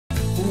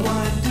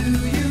Why do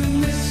you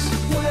miss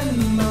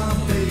when my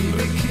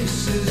baby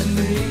kisses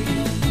me?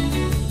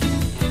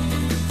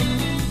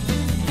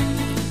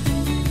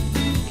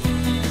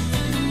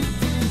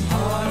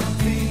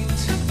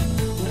 Heartbeat,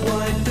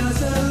 why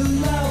does a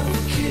love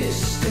kiss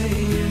stay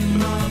in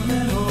my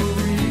memory?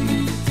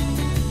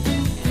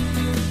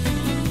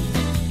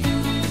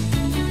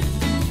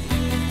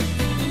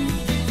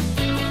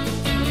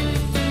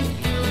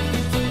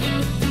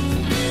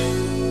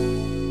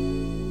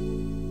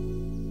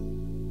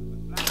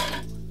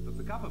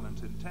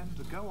 Intend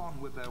to go on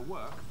with their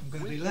work. I'm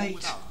going to be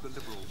late. The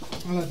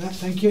Liberals. I'll have that,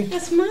 thank you.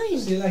 That's mine.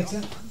 See you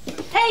later.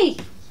 Hey!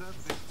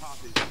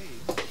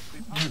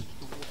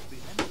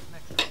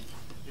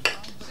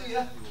 See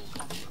ya.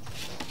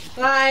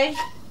 Bye.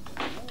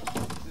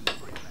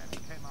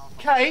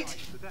 Kate?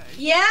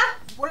 Yeah?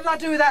 What did I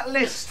do with that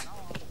list?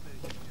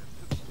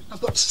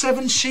 I've got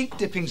 7 sheep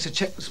dippings to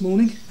check this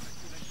morning.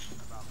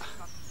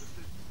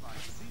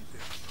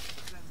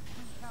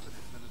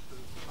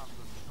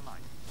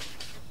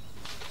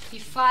 You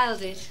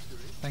filed it.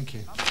 Thank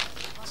you.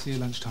 See you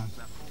lunchtime.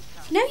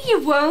 No, you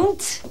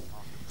won't.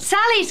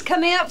 Sally's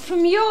coming up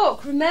from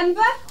York,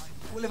 remember?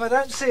 Well, if I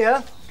don't see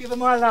her, give her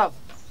my love.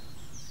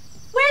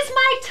 Where's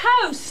my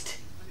toast?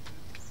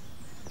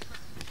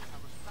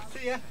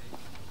 See ya.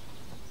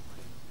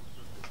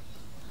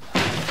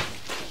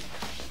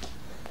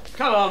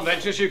 Come on,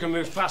 Ventures, you can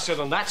move faster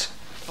than that.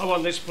 I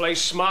want this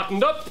place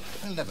smartened up.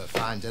 I'll never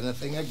find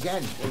anything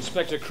again.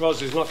 Inspector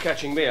Crosby's not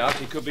catching me out.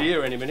 He could be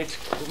here any minute.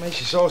 What makes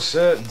you so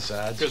certain,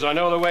 Sarge? Because I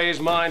know the way his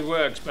mind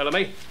works,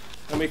 Bellamy.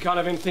 And we can't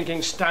have him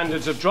thinking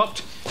standards have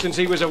dropped since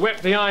he was a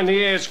whip behind the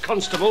ears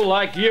constable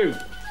like you.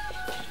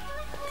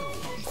 Go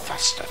on,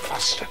 faster,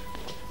 faster.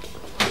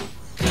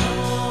 Come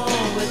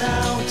on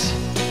without,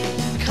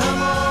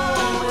 come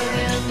on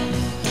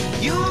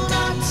within. You'll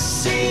not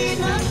see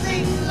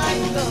nothing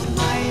like the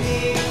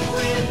mighty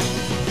wind.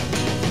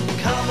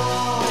 Come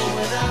on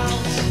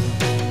without,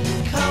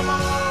 come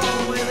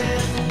on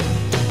within.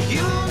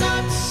 You'll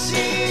not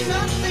see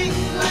nothing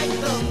like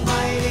the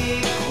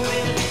mighty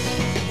wind.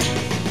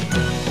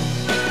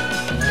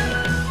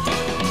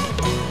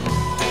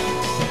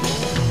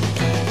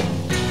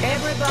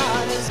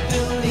 Everybody's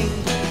building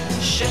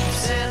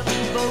ships and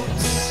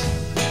boats.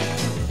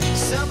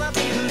 Some are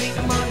building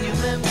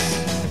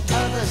monuments,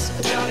 others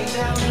are jotting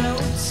down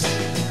notes.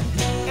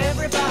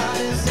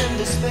 Everybody's in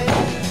despair,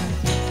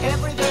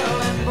 every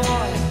girl and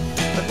boy.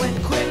 But when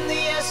Quinn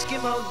the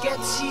Eskimo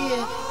gets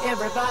here,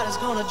 everybody's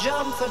gonna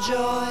jump for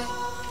joy.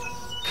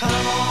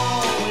 Come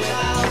on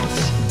without,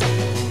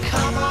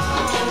 come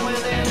on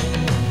within.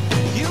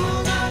 You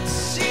will not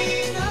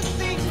see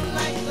nothing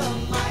like the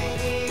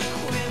mighty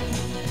Quinn.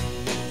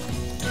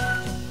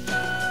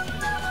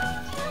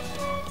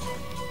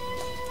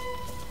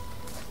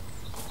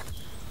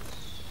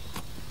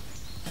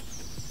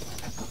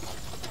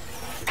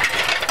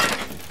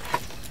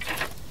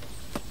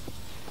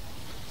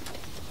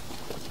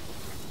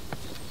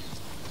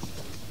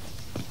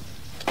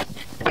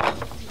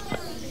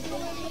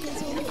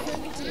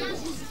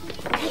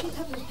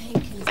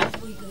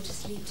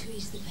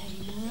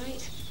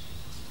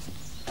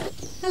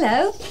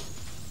 Hello.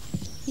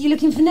 You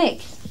looking for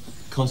Nick?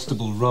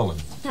 Constable Rowan.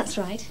 That's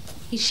right.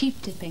 He's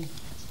sheep dipping.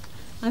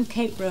 I'm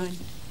Kate Rowan.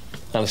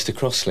 Alistair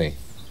Crossley.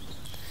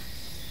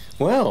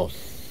 Well,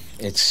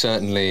 it's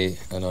certainly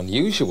an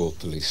unusual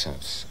police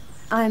house.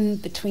 I'm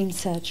between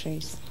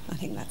surgeries. I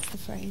think that's the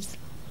phrase.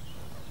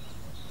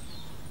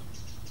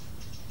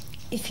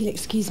 If you'll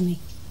excuse me.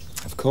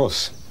 Of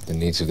course. The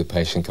needs of the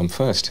patient come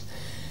first.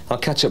 I'll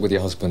catch up with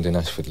your husband in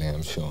Ashfordley,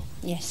 I'm sure.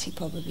 Yes, he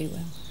probably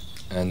will.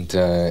 And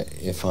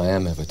if I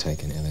am ever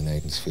taken ill in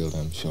Aidensfield,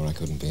 I'm sure I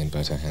couldn't be in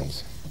better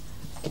hands.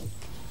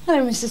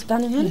 Hello, Mrs.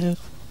 Bannerman. Hello.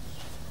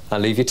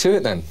 I'll leave you to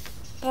it then.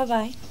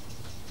 Bye-bye.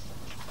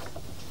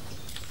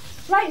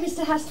 Right,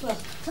 Mr. Hastwell,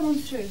 come on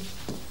through.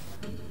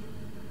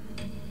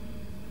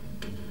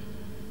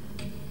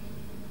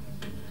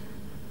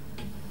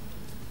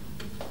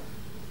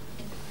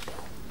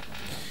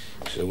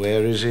 So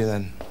where is he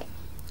then?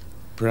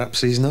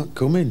 Perhaps he's not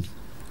coming.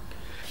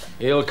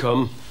 He'll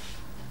come.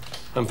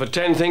 And for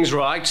 10 things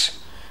right,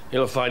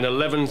 he'll find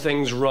 11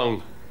 things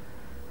wrong.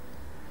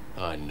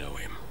 I know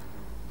him.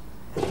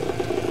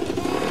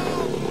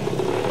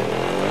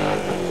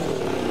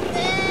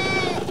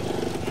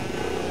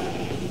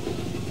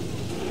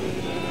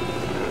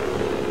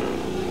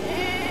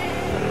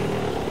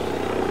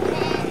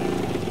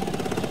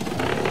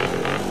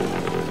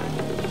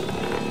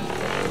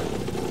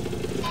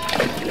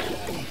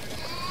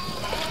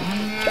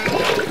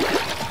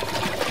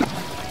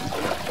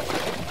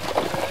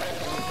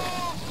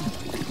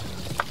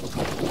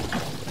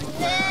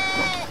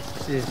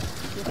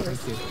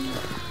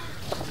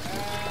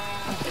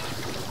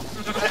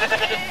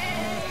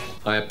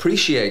 I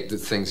appreciate that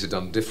things are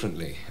done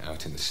differently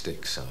out in the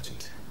sticks,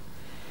 Sergeant.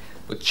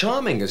 But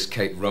charming as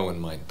Kate Rowan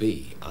might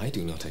be, I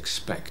do not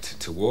expect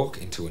to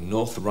walk into a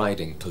North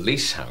Riding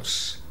police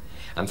house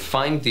and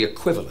find the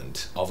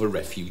equivalent of a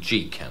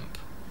refugee camp.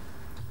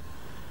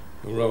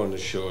 Rowan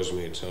assures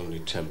me it's only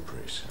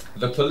temporary, sir.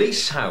 The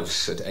police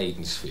house at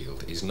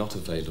Aidensfield is not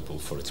available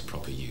for its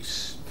proper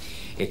use.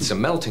 It's a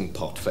melting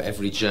pot for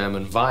every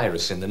German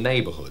virus in the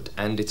neighbourhood,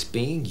 and it's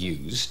being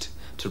used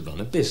to run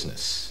a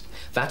business.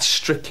 That's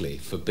strictly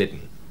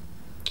forbidden.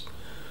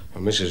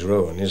 Well, Mrs.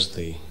 Rowan is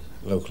the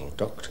local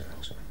doctor,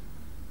 sir.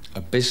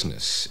 A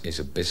business is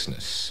a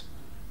business.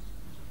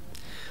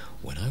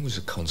 When I was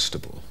a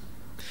constable,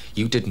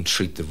 you didn't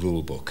treat the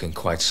rule book in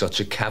quite such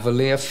a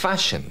cavalier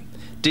fashion,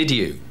 did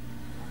you,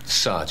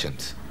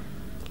 Sergeant?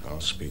 I'll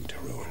speak to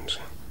Rowan,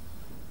 sir.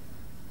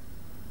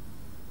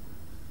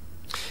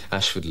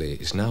 Ashfordley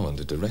is now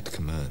under direct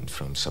command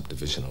from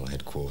subdivisional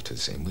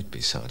headquarters in Whitby,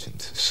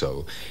 Sergeant.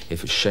 So,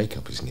 if a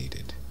shake-up is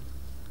needed,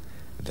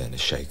 then a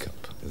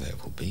shake-up there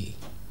will be.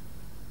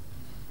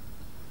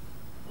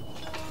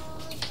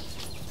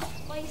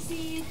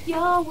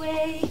 Your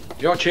way.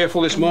 You're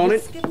cheerful this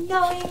morning.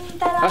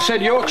 I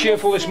said you're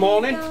cheerful this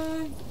morning.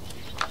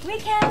 We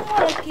can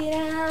work it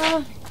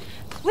out.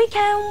 We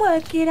can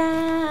work it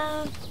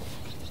out.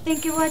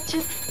 Think of what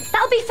you...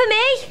 That'll be for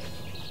me.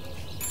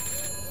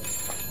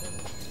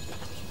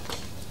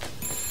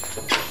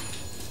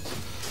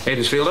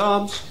 Aidensfield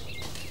Arms.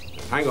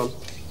 Hang on.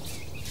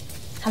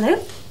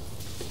 Hello?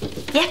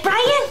 Yeah,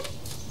 Brian?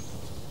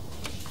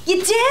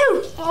 You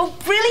do? Oh,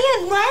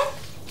 brilliant. When?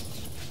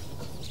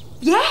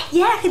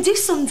 Yeah, I can do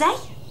Sunday.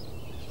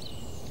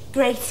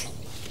 Great.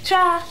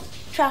 Tra.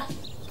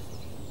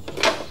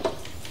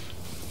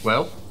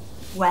 Well?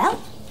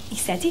 Well, he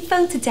said he'd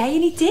phone today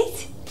and he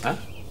did. Huh?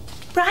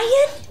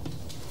 Brian?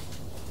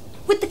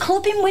 With the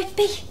club in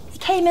Whitby. He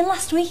came in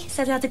last week,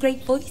 said he had a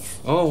great voice.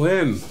 Oh,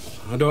 him.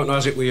 I don't know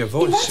as it were your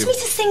voice. He wants me to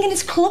sing in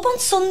his club on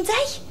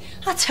Sunday.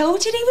 I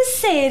told you he was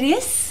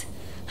serious.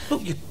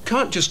 Look, you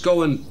can't just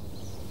go and...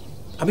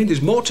 I mean,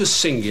 there's more to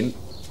singing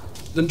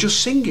than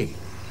just singing.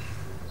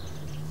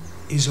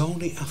 He's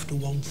only after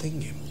one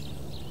thing, him.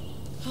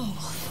 Oh,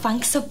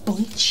 thanks a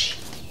bunch.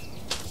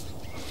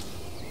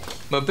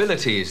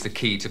 Mobility is the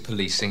key to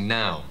policing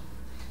now.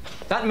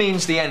 That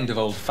means the end of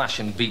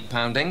old-fashioned beat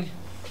pounding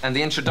and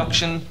the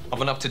introduction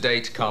of an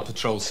up-to-date car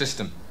patrol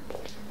system.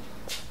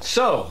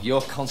 So, you're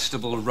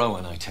Constable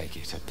Rowan, I take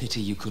it. A pity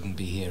you couldn't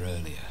be here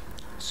earlier.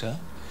 Sir?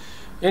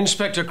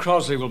 Inspector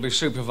Crosley will be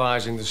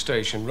supervising the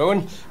station.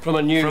 Rowan, from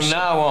a new... From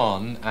now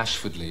on,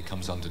 Ashfordley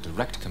comes under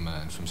direct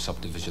command from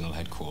subdivisional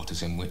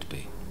headquarters in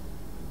Whitby.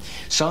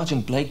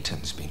 Sergeant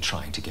Blaketon's been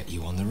trying to get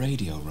you on the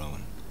radio,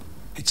 Rowan.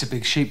 It's a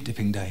big sheep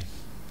dipping day.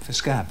 For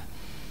scab.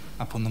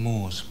 Up on the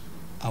moors.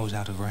 I was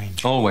out of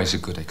range. Always a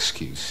good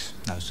excuse.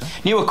 No, sir.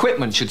 New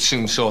equipment should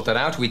soon sort that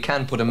out. We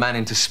can put a man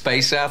into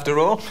space, after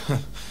all.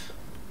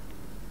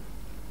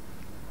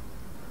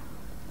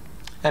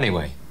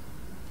 Anyway,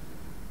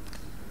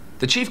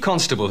 the Chief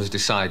Constable has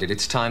decided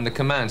it's time the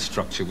command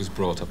structure was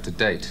brought up to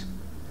date.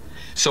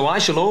 So I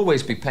shall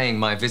always be paying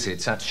my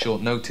visits at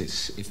short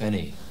notice, if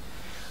any.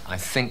 I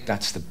think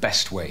that's the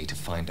best way to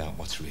find out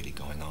what's really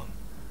going on.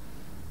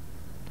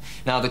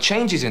 Now, the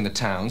changes in the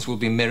towns will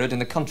be mirrored in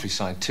the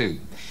countryside, too.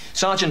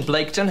 Sergeant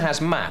Blaketon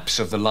has maps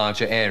of the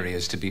larger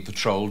areas to be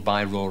patrolled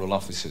by rural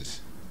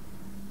officers.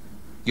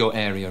 Your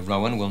area,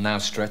 Rowan, will now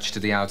stretch to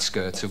the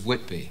outskirts of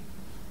Whitby.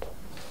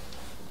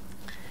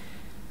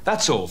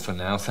 That's all for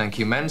now, thank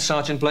you, men.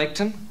 Sergeant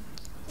Blaketon?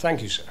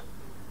 Thank you, sir.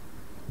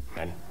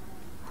 Men.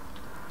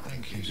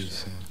 Thank you,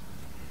 sir.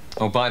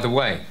 Oh, by the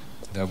way,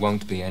 there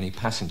won't be any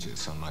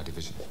passengers on my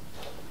division.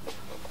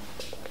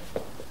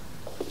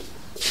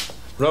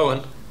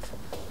 Rowan?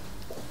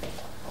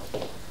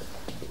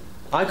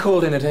 I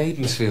called in at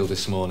Aidensfield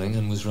this morning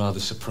and was rather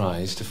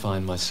surprised to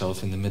find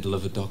myself in the middle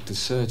of a doctor's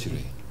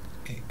surgery.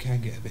 It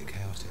can get a bit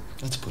chaotic.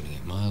 That's putting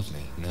it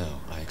mildly.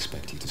 Now, I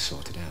expect you to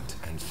sort it out.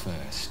 And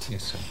first...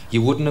 Yes, sir.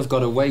 You wouldn't have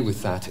got away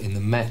with that in the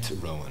Met,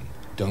 Rowan.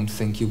 Don't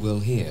think you will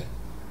here.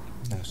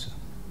 No, sir.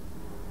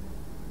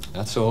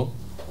 That's all.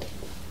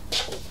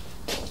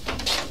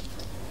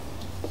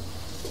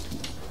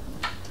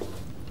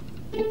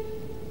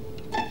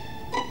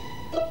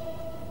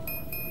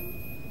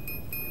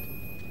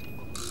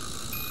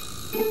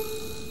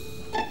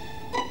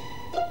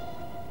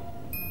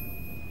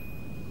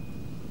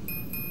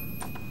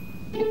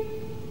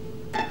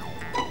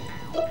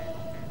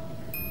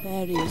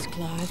 There he is,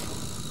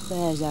 Clive.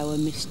 There's our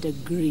Mr.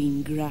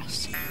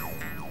 Greengrass.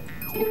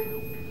 Come on.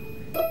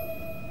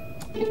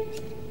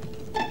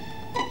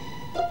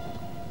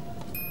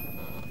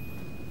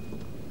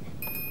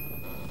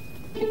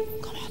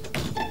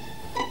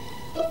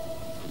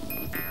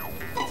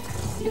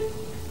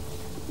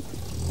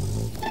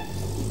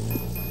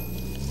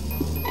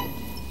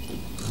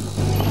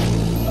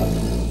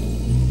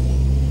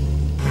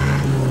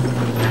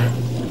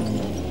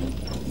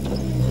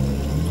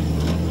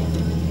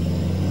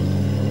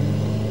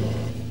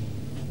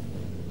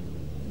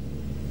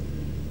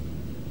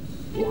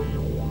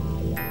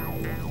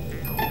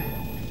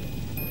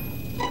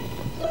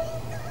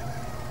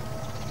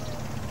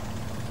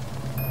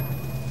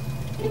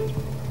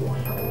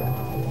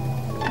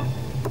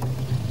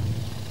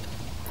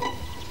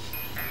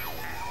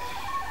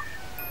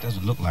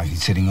 Doesn't look like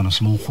he's sitting on a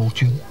small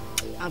fortune.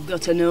 I've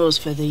got a nose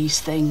for these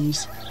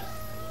things.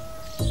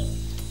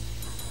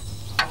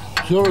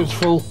 Sure it's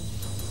full.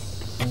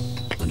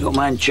 I don't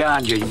mind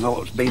charging for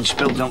what's been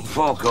spilled on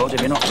forecourt if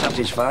you're not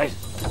satisfied.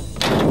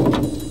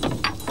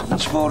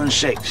 That's 4 and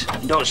 6.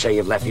 Don't say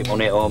you've left your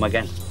money at home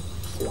again.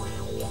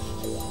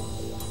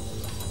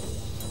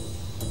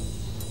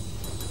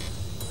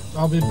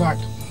 I'll be back.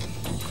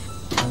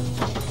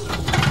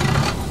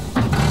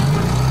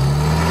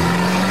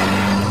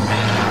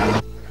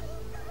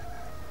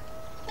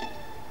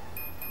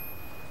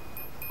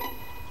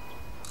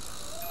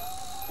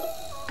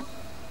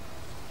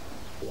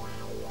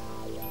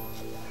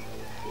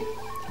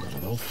 Lot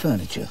of old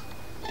furniture.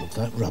 Looks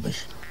like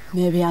rubbish.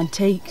 Maybe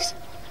antiques.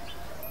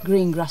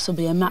 Greengrass will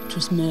be a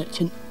mattress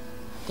merchant.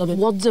 There'll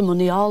be wads of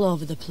money all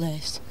over the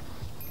place.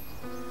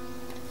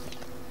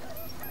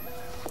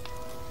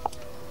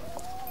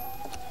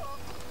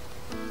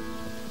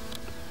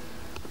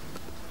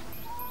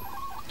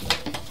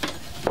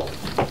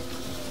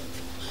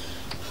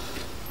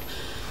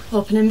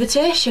 Open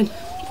invitation.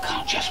 You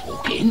can't just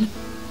walk in.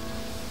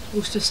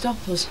 Who's to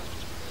stop us?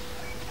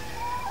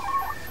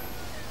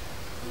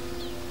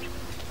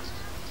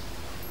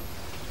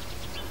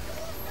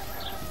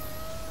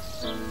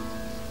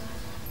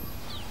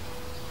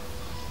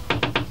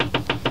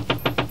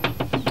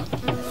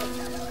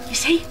 You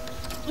see?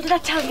 What did I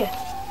tell you?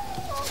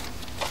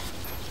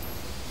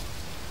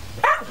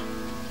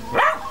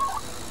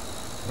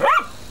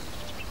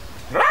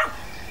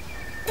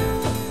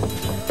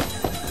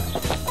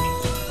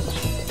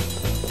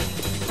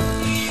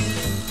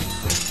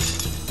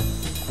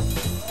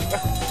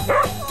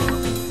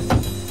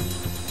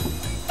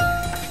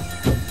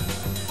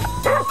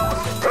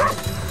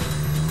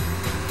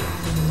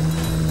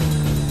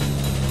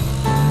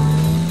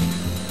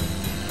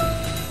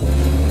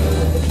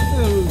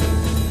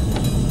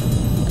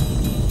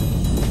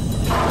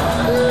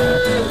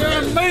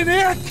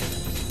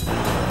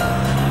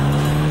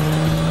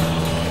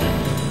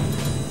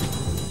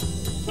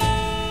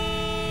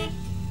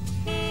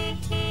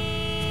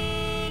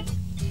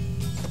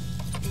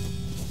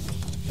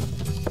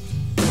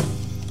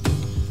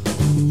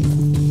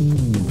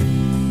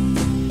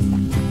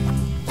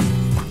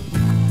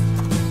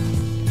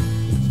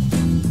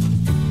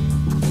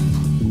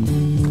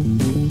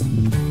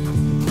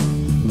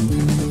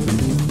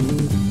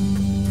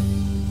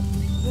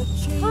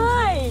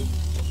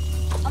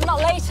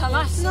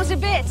 Not a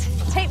bit.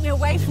 Take me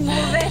away from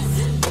all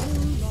this.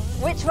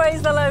 Which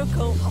way's the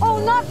local?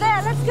 Oh, not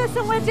there. Let's go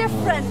somewhere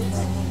different.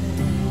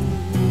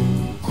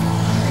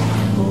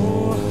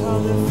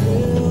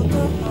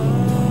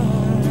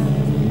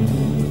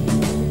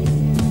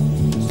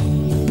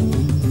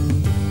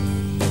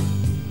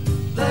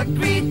 The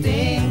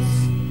greetings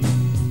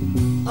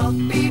of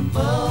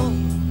people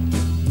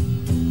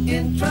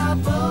in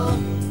trouble.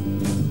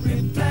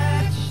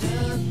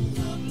 Reflections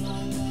of my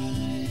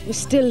life. We're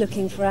still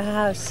looking for a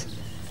house.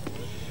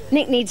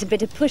 Nick needs a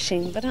bit of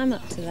pushing, but I'm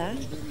up to that.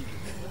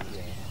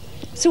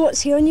 So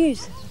what's your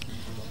news?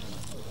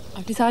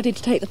 I've decided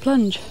to take the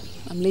plunge.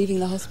 I'm leaving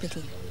the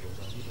hospital.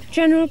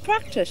 General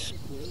practice?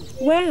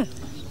 Where?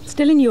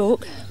 Still in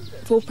York.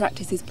 Full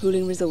practice is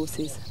pooling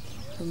resources.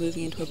 We're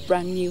moving into a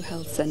brand new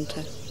health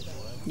centre.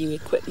 New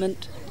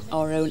equipment,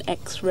 our own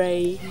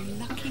X-ray.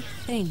 Lucky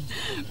thing.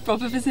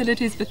 Proper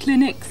facilities for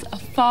clinics, a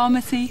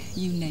pharmacy,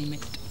 you name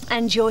it.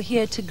 And you're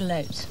here to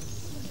gloat.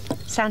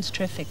 Sounds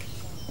terrific.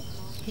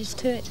 Here's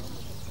to it.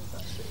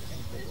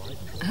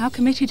 How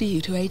committed are you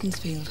to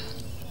Aidensfield?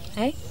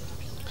 Eh?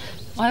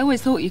 I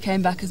always thought you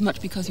came back as much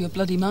because you were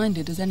bloody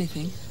minded as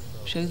anything.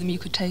 Show them you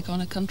could take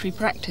on a country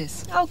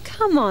practice. Oh,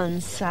 come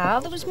on,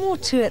 Sal. There was more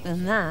to it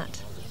than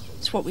that.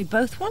 It's what we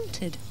both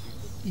wanted.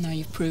 Now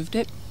you've proved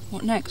it.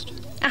 What next?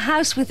 A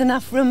house with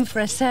enough room for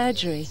a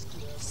surgery.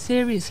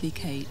 Seriously,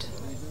 Kate.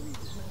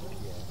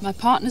 My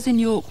partners in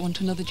York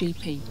want another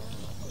GP.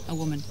 A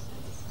woman.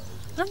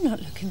 I'm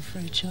not looking for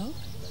a job.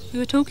 We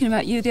were talking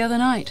about you the other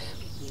night.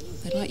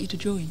 They'd like you to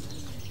join.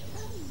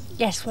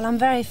 Yes, well, I'm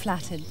very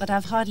flattered, but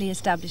I've hardly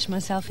established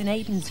myself in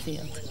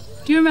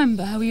Aidensfield. Do you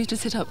remember how we used to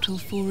sit up till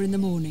 4 in the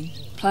morning,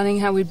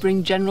 planning how we'd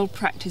bring general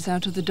practice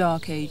out of the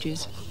dark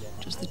ages?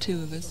 Just the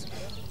two of us.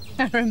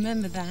 I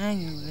remember the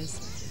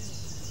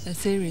hangovers. They're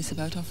serious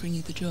about offering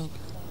you the job.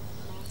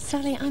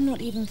 Sally, I'm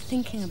not even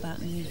thinking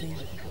about moving.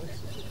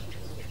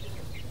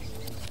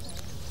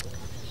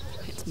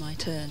 It's my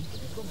turn.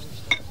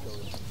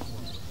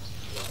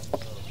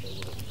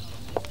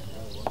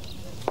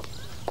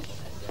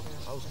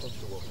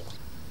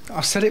 I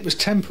said it was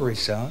temporary,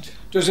 Sarge.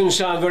 Doesn't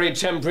sound very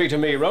temporary to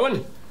me,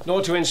 Rowan.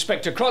 Nor to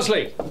Inspector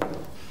Crosley.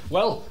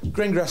 Well?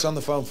 Greengrass on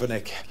the phone for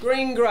Nick.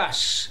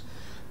 Greengrass.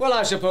 Well,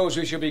 I suppose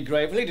we should be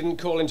grateful he didn't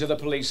call into the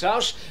police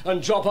house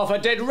and drop off a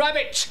dead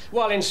rabbit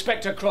while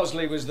Inspector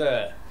Crosley was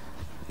there.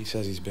 He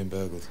says he's been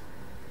burgled.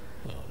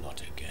 Oh,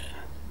 not again.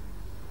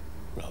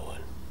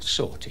 Rowan,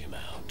 sort him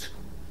out.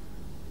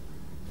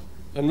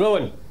 And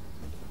Rowan,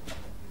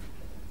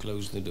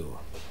 close the door.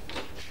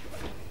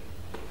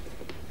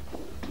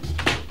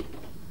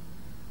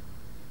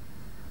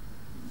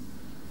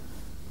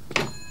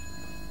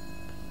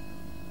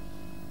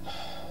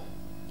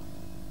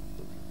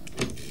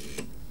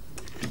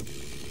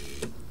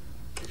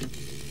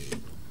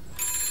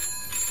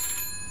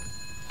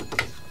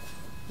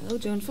 Hello,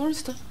 Joan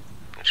Forrester.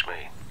 It's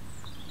me.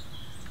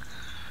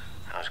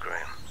 How's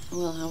Graham?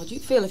 Well, how would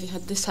you feel if you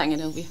had this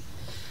hanging over you?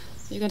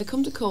 You're going to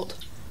come to court.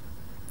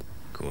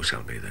 Of course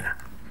I'll be there.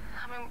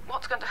 I mean,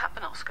 what's going to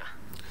happen, Oscar?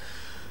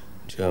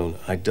 Joan,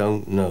 I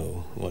don't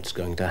know what's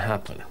going to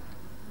happen.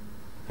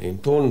 The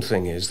important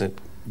thing is that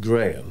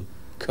Graham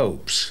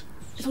copes.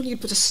 If only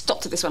you'd put a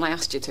stop to this when I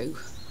asked you to.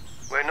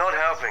 We're not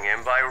helping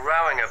him by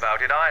rowing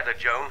about it either,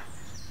 Joan.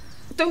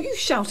 Don't you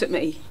shout at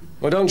me.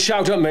 Well, don't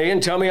shout at me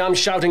and tell me I'm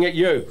shouting at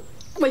you.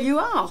 Well, you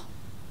are.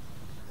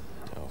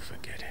 Oh,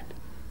 forget it.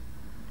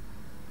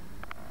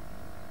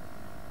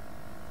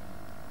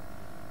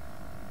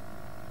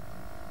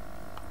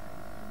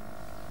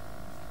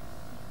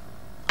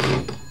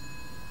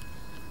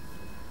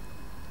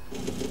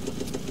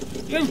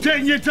 You've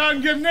taken your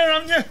time getting there,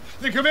 haven't you?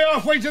 They could be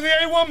halfway to the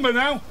A1 by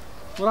now.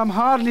 Well, I'm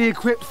hardly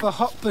equipped for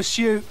hot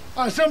pursuit.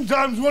 I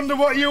sometimes wonder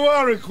what you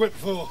are equipped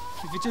for.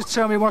 If you just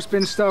tell me what's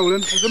been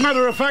stolen. As a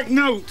matter of fact,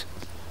 note.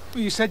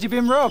 Well, you said you'd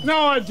been robbed. No,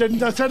 I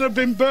didn't. I said I'd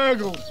been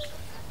burgled.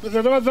 But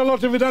they'd have had a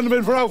lot if it hadn't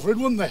been for Alfred,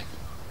 wouldn't they?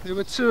 There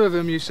were two of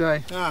them, you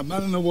say? Ah, a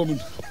man and a woman.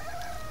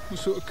 What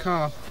sort of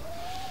car?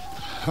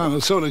 And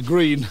a sort of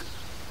green.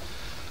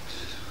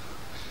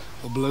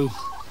 Or blue.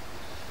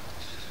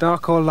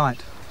 Dark or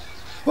light?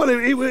 Well,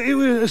 it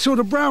was a sort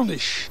of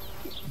brownish.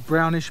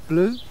 Brownish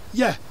blue?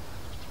 Yeah.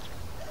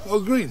 Or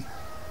green.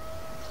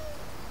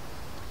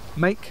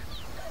 Make?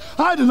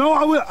 I don't know.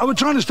 I was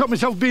trying to stop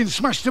myself being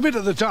smashed a bit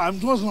at the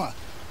time, wasn't I?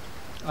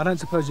 I don't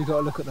suppose you got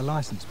to look at the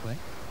licence plate.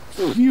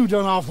 You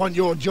don't half want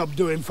your job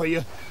doing for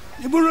you.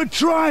 It were a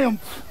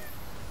triumph.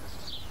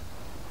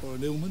 Or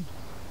an Hillman.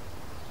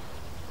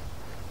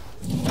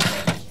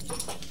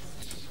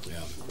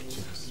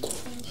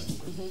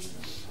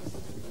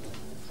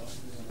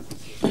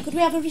 Could we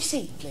have a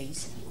receipt,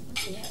 please?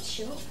 Yeah,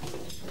 sure.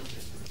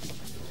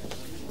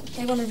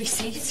 They want a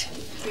receipt.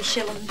 3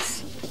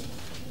 shillings.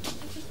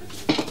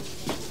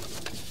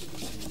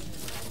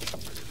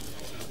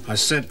 I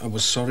said I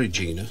was sorry,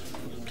 Gina.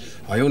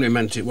 I only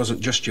meant it wasn't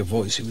just your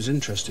voice he was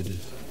interested in.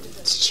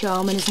 It's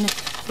charming, isn't it?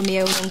 From my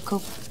own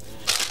uncle.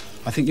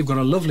 I think you've got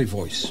a lovely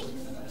voice.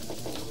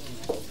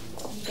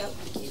 Go.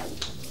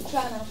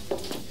 Try now.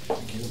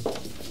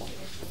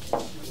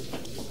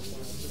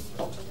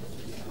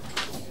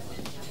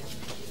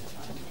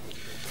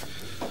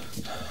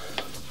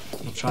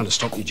 I'm not trying to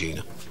stop you,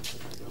 Gina.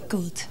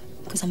 Good,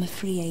 because I'm a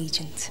free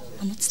agent.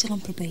 I'm not still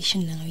on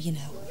probation now, you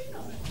know.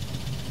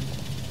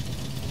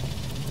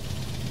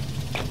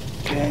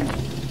 Okay,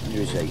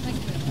 you say,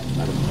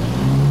 madam.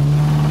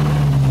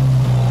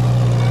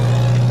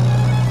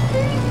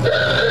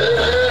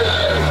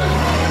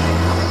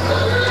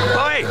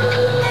 Oi!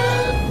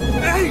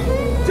 Hey!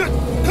 Just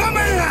come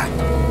here!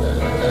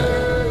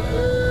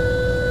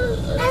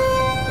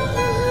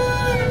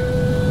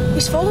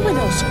 He's following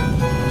us.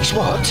 He's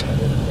what?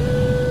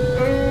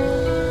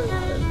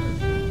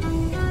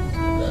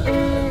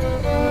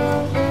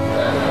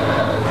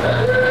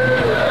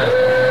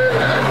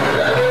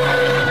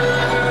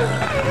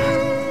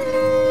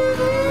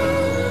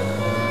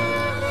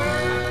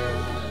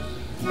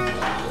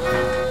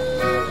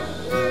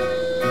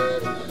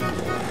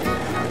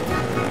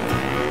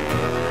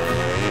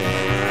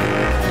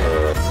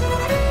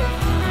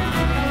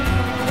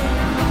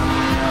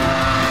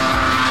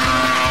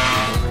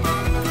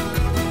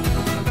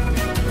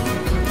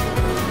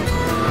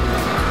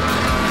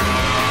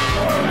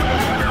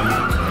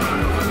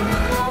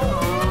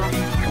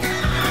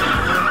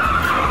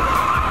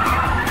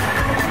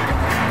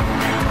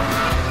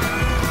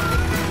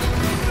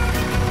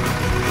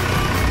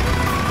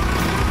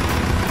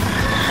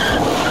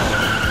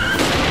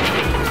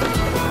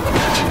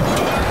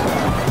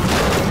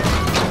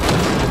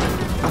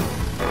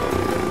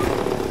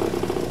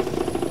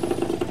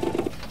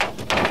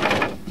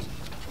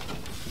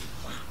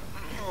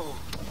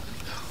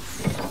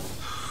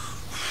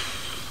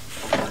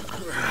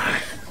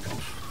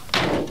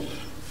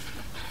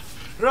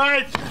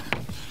 Right.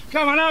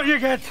 Come on, out you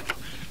get.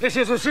 This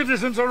is a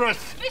citizen's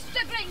arrest.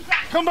 Mr.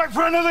 Greengrass! Come back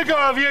for another go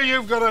of you.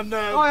 You've got a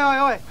nerve. Oi,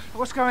 oi, oi.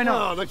 What's going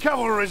on? Oh, the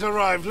cavalry's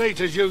arrived late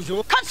as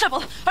usual.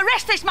 Constable,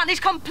 arrest this man. He's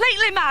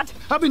completely mad.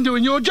 I've been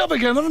doing your job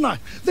again, haven't I?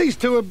 These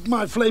two are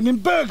my flaming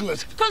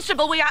burglars.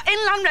 Constable, we are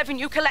Inland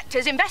Revenue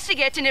collectors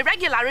investigating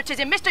irregularities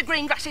in Mr.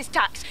 Greengrass's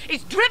tax.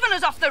 He's driven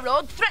us off the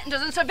road, threatened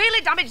us and severely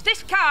damaged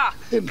this car.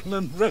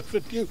 Inland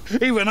Revenue.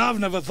 Even I've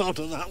never thought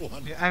of that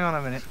one. Yeah, hang on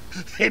a minute.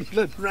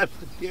 Inland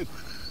Revenue.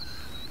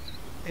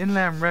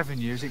 Inland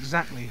Revenue is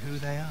exactly who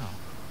they are.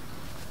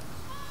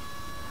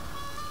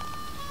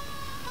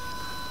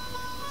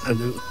 I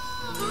do.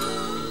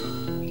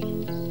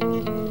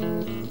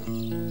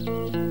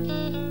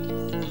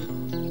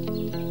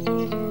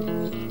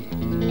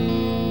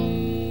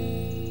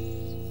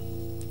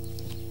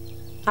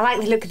 I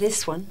like the look of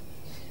this one.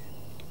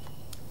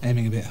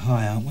 Aiming a bit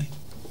high, aren't we?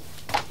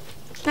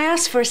 I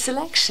asked for a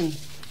selection.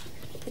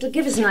 It'll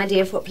give us an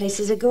idea of what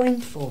places are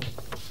going for.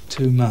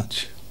 Too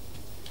much.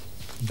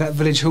 If that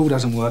village hall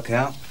doesn't work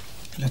out,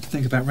 you'll have to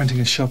think about renting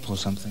a shop or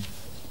something.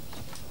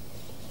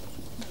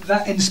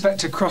 That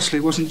Inspector Crossley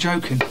wasn't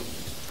joking.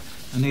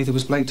 And neither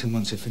was Blaketon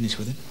once it finished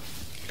with him.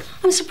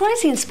 I'm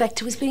surprised the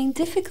inspector was being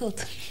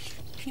difficult.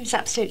 He was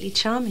absolutely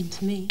charming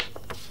to me.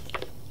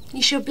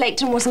 You sure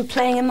Blaketon wasn't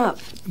playing him up?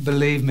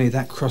 Believe me,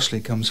 that Crossley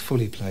comes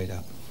fully played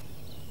up.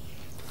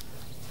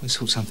 We'll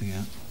sort something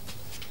out.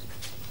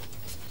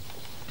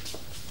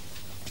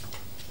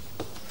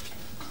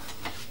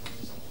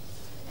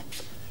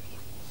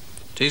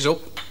 Tea's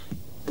up.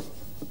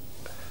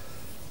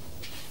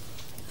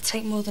 I'll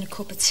take more than a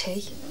cup of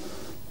tea.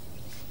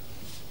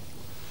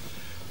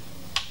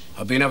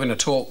 I've been having a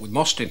talk with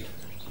Mostyn,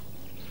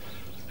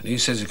 and he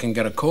says he can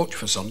get a coach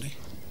for Sunday.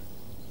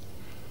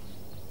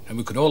 And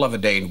we could all have a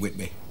day in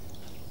Whitby.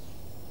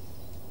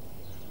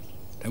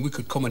 Then we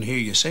could come and hear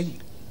you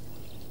sing.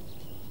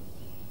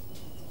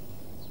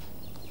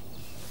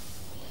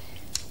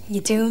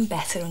 You're doing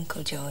better,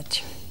 Uncle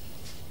George.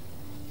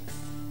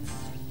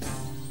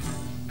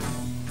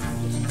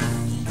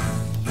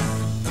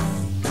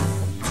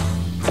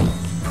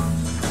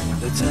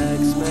 The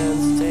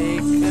taxman's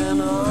taken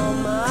all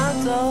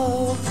my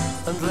dough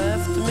and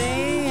left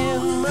me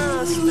in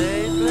my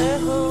stately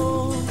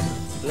home,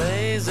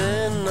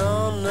 blazing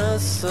on a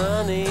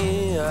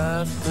sunny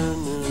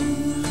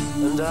afternoon.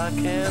 And I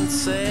can't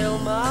sail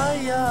my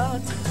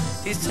yacht,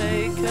 he's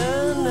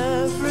taken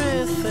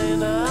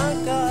everything I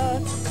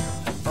got.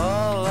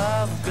 All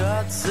I've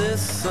got's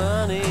this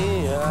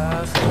sunny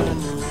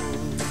afternoon.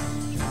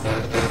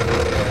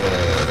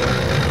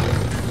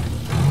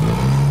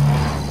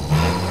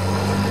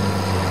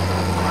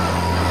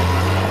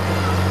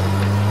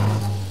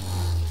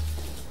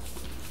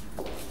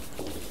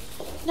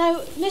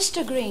 Now,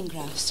 Mr.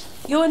 Greengrass,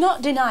 you are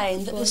not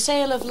denying that the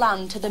sale of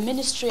land to the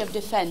Ministry of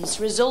Defence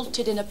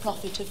resulted in a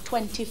profit of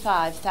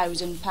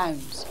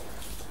 £25,000.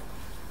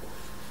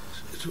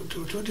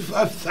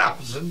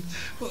 25,000?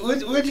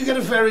 Where'd you get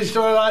a fairy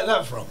story like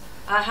that from?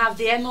 I have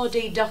the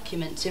MOD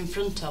documents in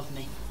front of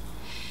me.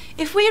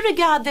 If we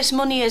regard this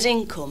money as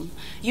income,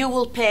 you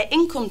will pay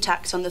income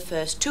tax on the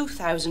first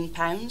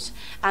 £2,000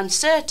 and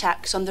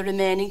surtax on the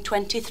remaining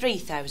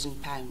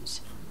 £23,000.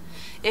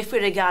 If we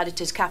regard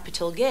it as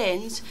capital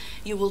gains,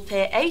 you will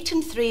pay 8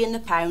 and 3 in the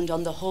pound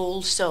on the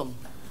whole sum.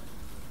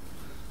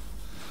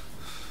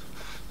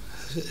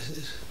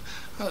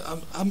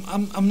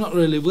 I'm not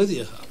really with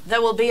you.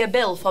 There will be a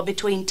bill for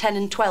between £10,000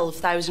 and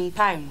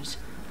 £12,000.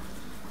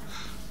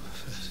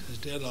 It's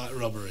dead like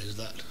robbery, is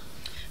that?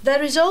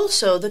 There is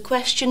also the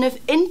question of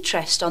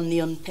interest on the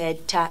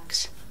unpaid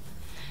tax.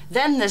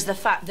 Then there's the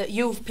fact that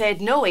you've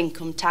paid no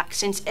income tax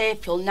since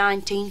April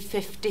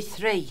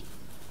 1953.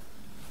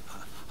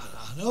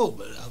 I know,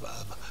 but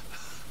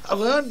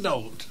I've earned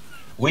no.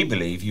 We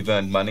believe you've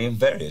earned money in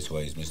various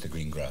ways, Mr.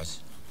 Greengrass.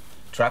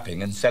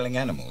 Trapping and selling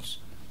animals.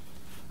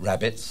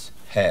 Rabbits,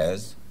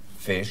 hares,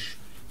 fish,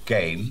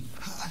 game.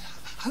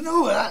 I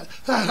know,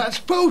 that's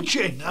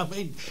poaching. I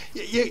mean,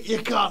 you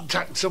can't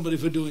tax somebody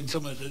for doing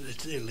something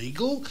that's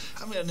illegal.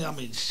 I mean,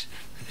 it's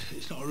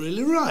not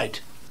really right.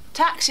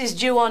 Tax is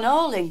due on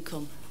all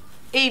income,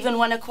 even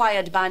when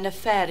acquired by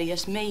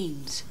nefarious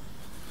means.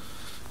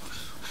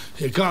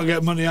 You can't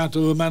get money out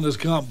of a man that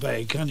can't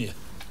pay, can you?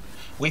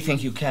 We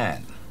think you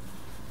can.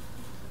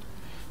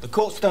 The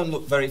courts don't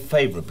look very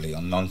favourably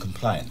on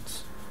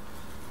non-compliance.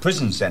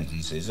 Prison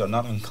sentences are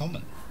not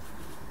uncommon.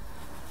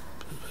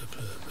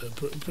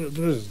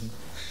 Prison?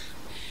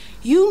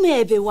 You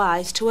may be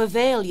wise to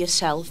avail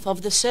yourself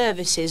of the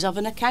services of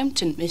an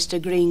accountant, Mr.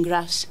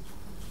 Greengrass.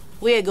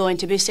 We're going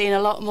to be seeing a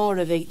lot more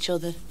of each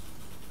other.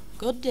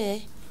 Good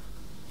day.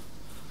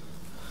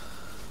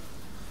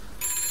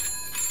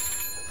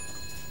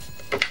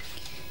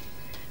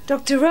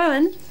 Dr.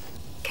 Rowan?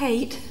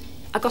 Kate,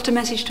 I got a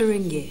message to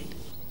ring you.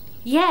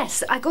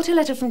 Yes, I got a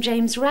letter from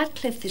James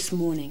Radcliffe this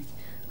morning.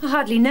 I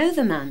hardly know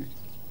the man.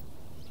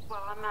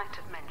 Well, I might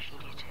have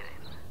mentioned you to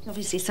him.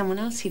 Obviously someone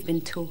else you've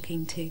been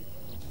talking to.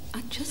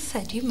 I just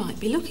said you might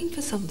be looking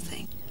for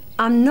something.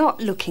 I'm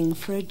not looking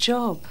for a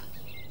job.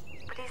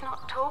 But he's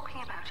not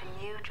talking about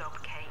a new job,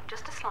 Kate,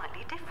 just a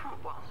slightly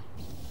different one.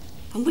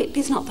 And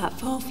Whitby's not that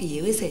far for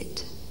you, is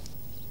it?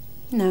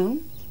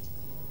 No.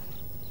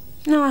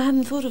 No, I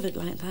hadn't thought of it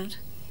like that.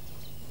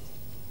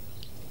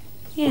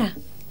 Yeah.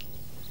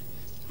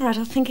 All right,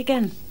 I'll think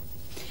again.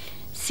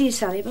 See you,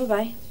 Sally.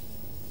 Bye-bye.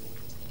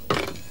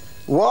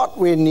 What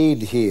we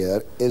need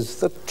here is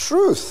the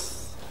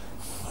truth.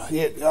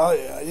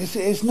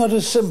 It's not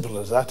as simple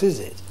as that, is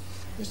it?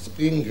 Mr.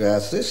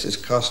 Greengrass, this is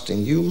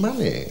costing you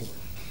money.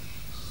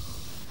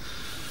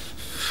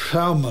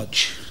 How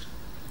much?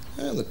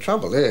 Well, the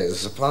trouble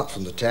is, apart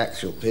from the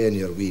tax you'll pay in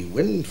your wee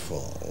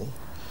windfall,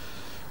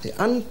 the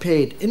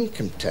unpaid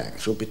income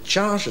tax will be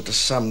charged at a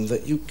sum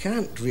that you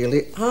can't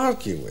really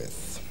argue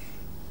with,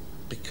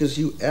 because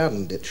you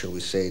earned it, shall we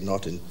say,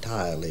 not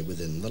entirely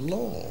within the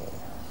law.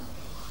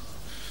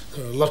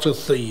 There are a lot of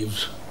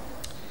thieves.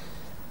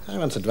 I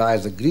once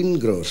advised a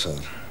greengrocer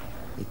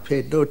who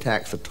paid no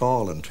tax at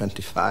all in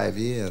 25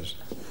 years.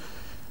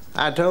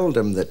 I told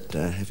him that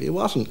if he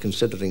wasn't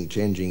considering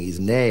changing his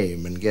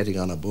name and getting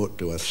on a boat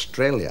to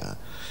Australia,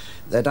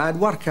 that I'd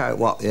work out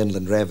what the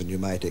Inland Revenue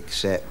might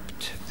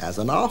accept as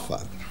an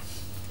offer.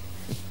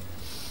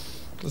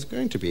 It was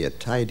going to be a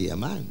tidy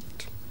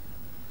amount.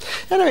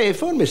 Anyway, he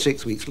phoned me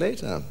 6 weeks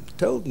later,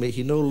 told me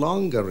he no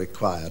longer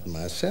required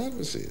my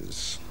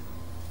services.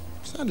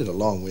 Sounded a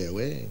long way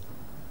away.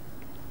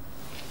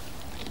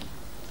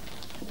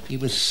 He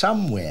was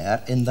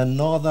somewhere in the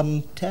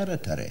Northern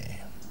Territory.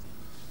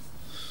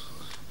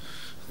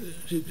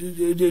 Do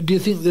you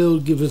think they'll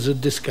give us a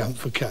discount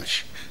for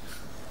cash?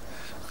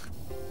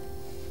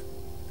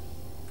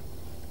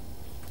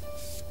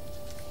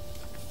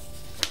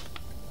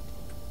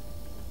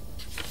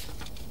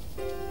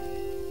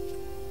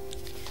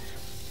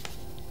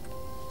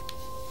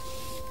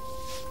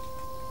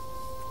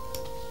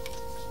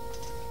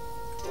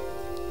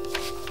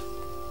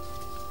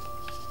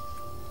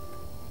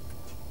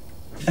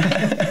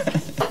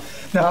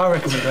 No, I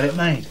reckon we got it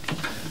made.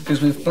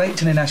 Because with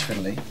Blaketon in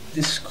Ashfordley,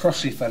 this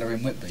Crossy fella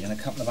in Whitby, and a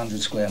couple of 100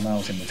 square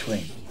miles in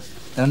between,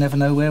 they'll never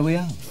know where we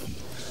are.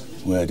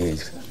 Word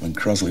is, when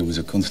Crosley was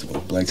a constable,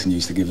 Blaketon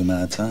used to give him a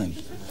hard time.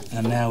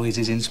 And now he's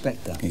his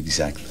inspector.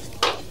 Exactly.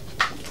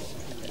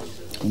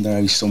 Wonder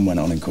how his son went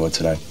on in court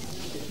today.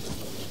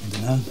 I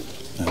don't know.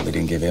 I hope they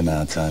didn't give him a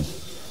hard time.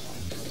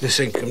 This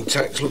income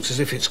tax looks as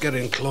if it's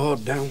getting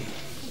clawed down.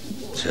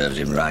 Serves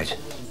him right.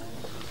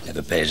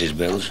 Never pays his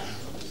bills.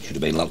 Should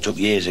have been locked up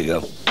years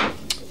ago.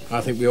 I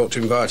think we ought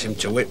to invite him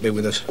to Whitby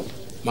with us.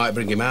 Might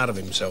bring him out of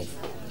himself.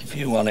 If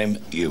you want him,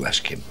 you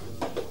ask him.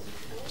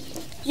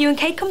 You and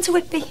Kate come to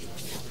Whitby?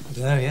 I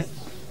don't know yet.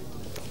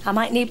 I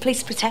might need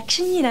police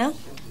protection, you know.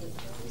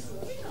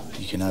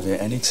 You can have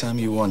it any time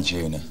you want,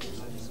 Gina.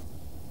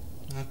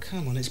 Oh,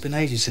 come on, it's been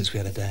ages since we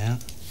had a day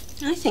out.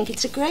 I think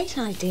it's a great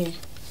idea.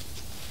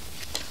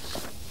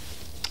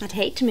 I'd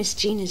hate to miss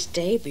Gina's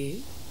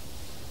debut.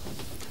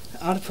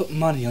 I'd have put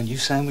money on you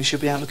saying we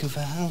should be out looking for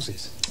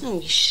houses.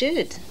 Oh, you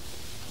should.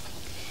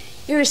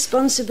 Your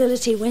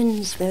responsibility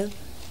wins, though.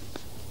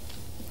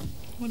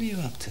 What are you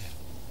up to?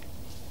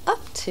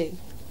 Up to?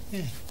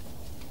 Yeah.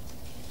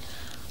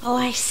 Oh,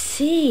 I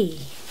see.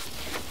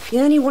 You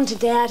only want a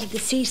day out of the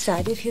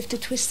seaside if you have to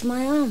twist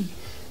my arm.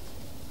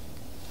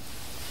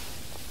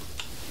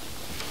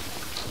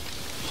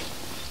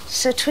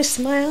 So twist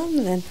my arm,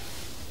 then.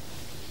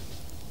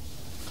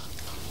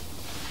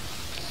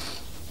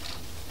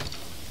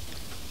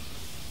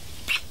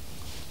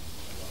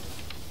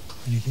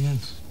 Anything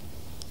else?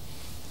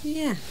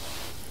 Yeah.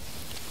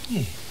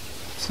 Yeah.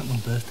 It's not my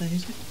birthday,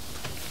 is it?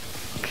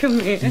 Come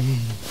here.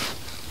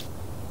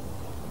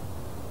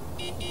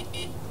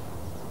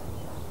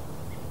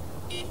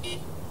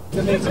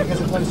 The meeting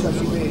has a post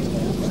office meeting.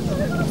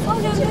 Oh,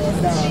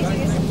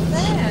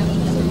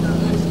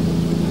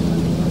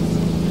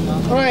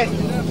 no, All right.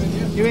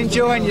 You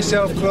enjoying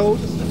yourself, Claude?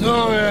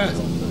 Oh, yeah.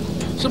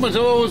 Something I've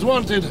always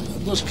wanted. A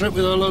bus trip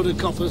with a load of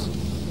coppers.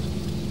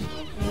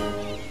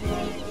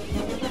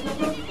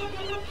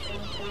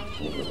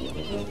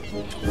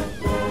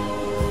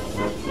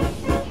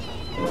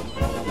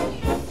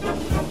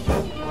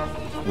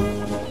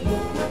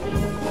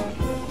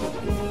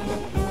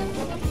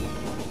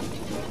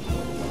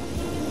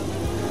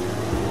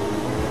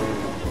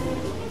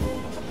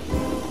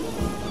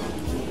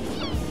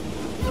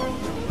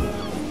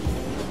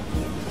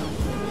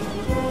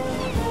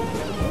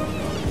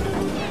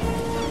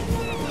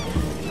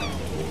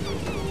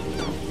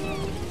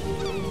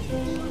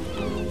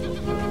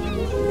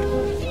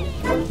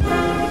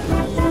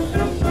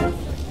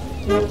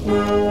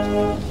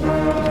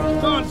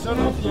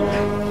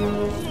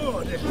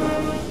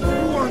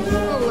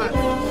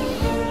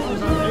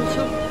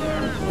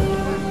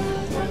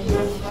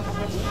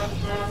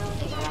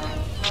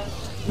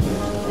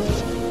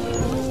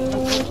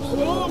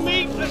 We'll all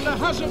meet at the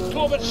Hazard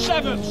Club at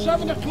 7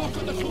 o'clock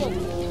at the club.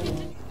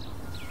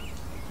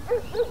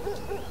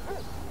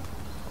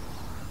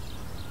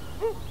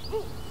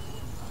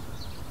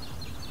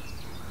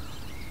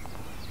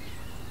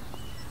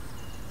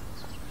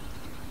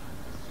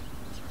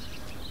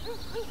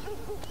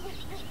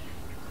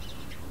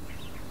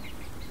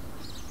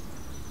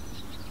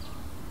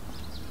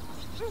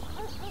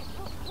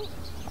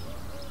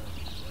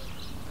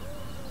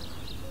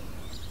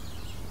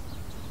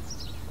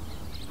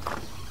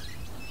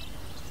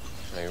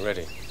 Are you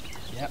ready?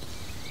 Yep.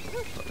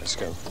 Right, let's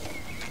go. I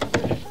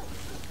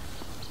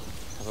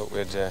thought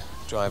we'd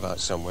drive out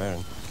somewhere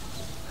and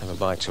have a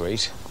bite to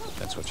eat. If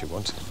that's what you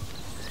want.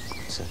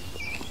 It's a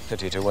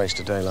pity to waste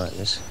a day like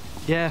this.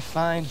 Yeah,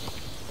 fine.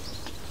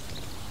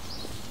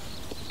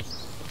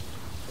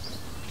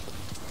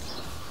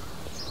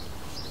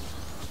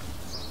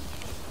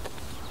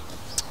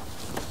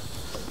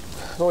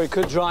 Or we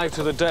could drive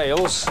to the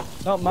Dales.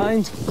 Not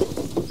mind.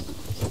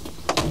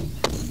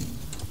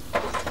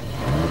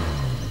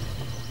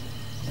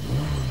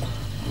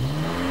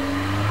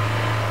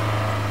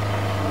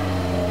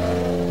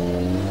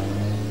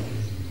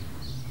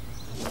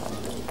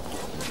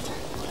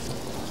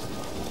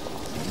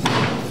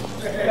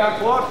 Hey,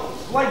 Claude.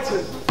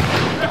 Lighters.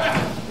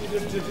 You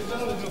didn't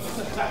know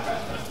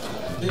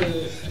enough.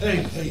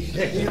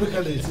 Hey, look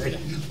at this.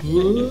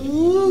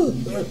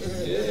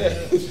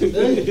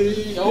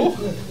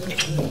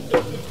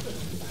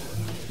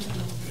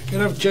 Can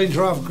I have change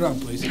for half a crown,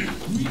 please?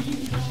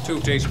 2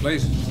 teas,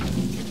 please.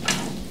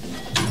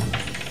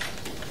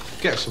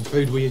 Get some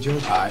food, will you,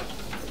 George? Aye.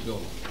 Go.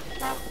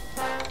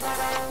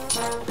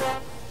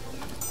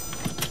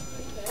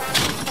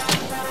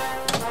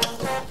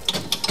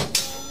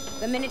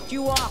 The minute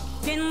you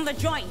walked in the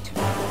joint,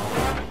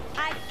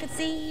 I could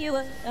see you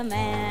were a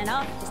man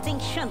of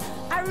distinction,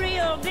 a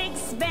real big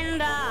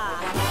spender,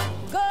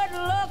 good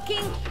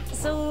looking,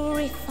 so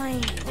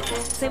refined.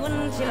 Say,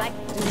 wouldn't you like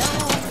to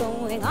know what's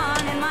going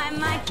on in my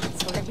mind?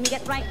 So let me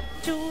get right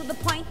to the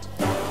point.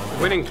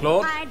 Winning,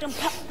 Claude. I don't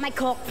pop my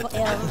cork for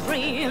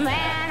every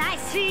man I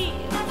see.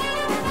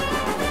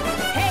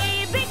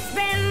 Hey, big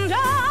spender.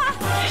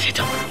 Is it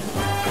on?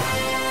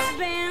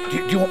 Spend Do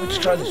you want me to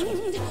try this one?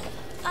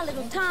 a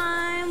little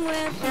time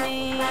with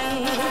me.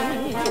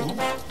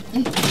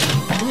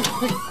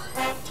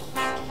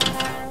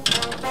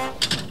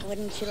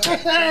 Wouldn't you like to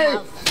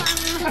have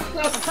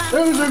fun?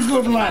 Who's a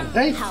good lad,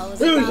 eh? How's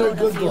Who's a about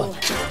good few lad?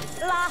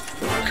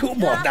 laughs?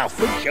 Come on now,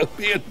 show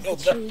me another.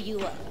 Show you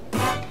a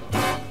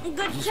good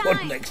There's time.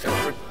 one next to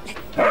it.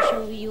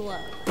 Show you a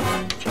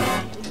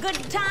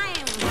good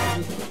time.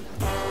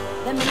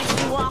 The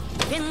minute you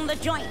walked in the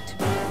joint,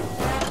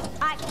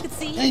 I could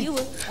see you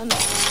were a man.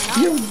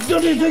 You've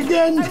done it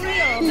again. A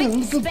real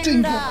big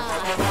spender.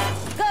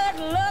 Good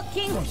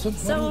looking,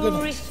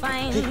 so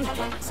refined.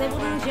 Say,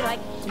 wouldn't you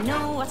like to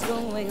know what's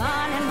going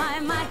on in my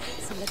mind?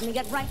 So let me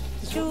get right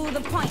to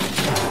the point.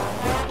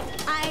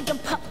 I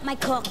don't pop my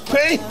cork.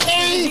 Hey,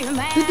 you've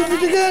done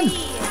it again.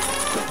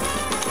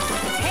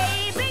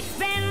 Hey, big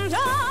spender.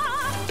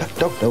 That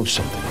dog knows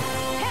something.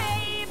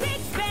 Hey,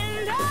 big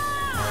spender.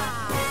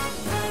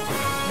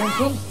 Want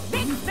some?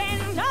 Big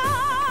spender.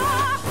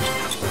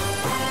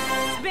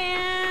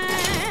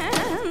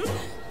 Spend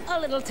a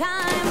little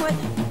time with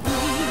me.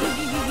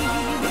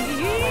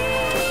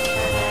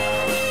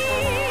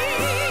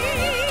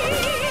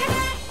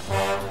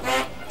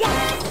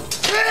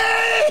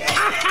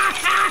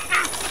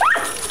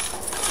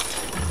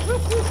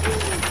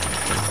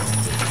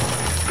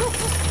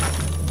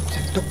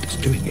 Look, it's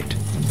doing it.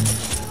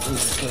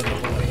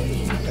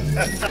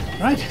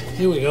 Right,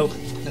 here we go.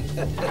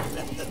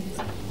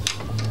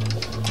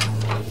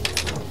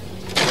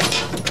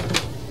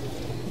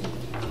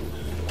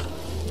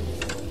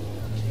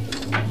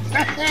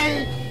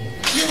 Hey,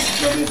 you've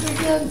done it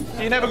again.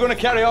 You're never going to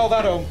carry all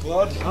that home,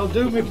 Claude. I'll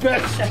do my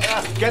best.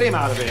 Get him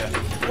out of here.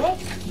 What?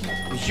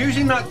 He's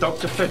using that dog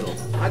to fiddle.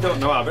 I don't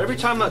know how, but every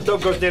time that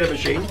dog goes near a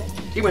machine,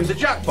 he wins a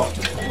jackpot.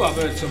 Well, I've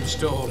heard some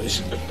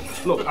stories.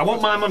 Look, I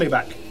want my money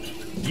back.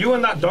 You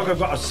and that dog have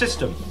got a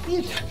system. What are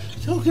you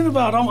talking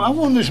about? I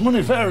won this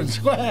money fair and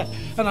square,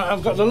 and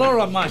I've got the law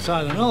on my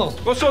side and all.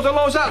 What sort of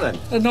law's that, then?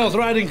 The North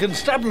Riding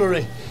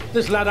Constabulary.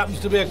 This lad happens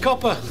to be a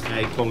copper.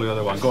 Hey, pull the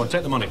other one. Go on,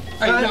 take the money.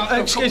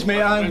 Excuse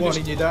me, I'm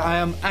warning you that I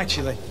am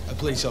actually a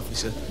police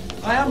officer.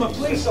 I am a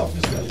police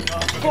officer.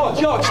 Go on,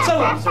 George,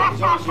 tell him. Stop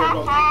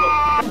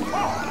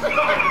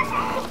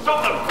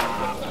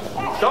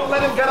them. Don't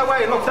let him get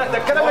away. Look, they're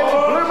going to make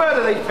a blue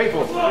murder, these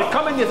people. You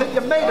come in, you think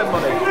you've made them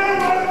money.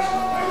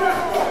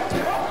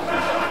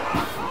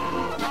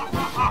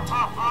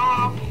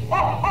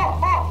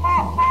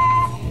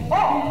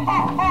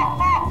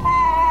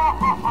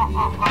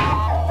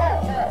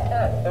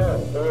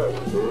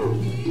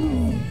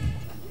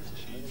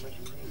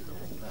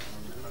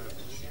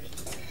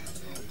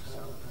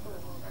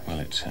 Well,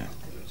 it's a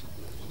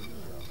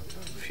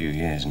few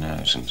years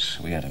now since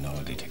we had an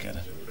holiday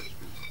together.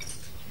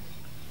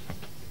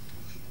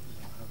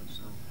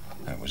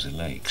 That was the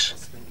lakes.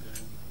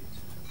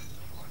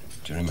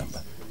 Do you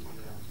remember?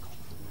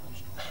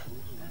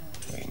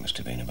 Well, you must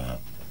have been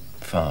about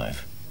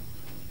 5.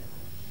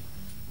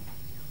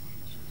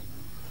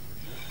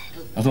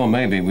 I thought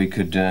maybe we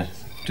could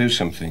do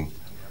something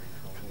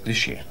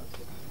this year.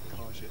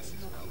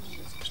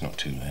 It's not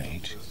too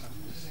late.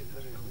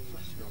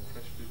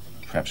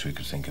 Perhaps we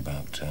could think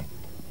about,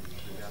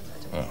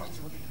 well,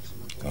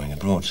 going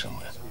abroad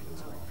somewhere.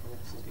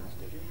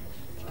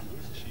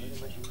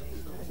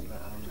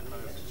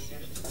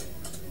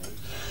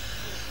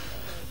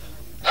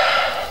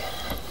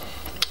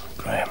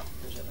 Graham,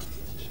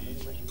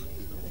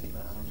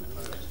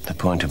 the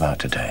point about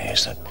today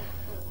is that,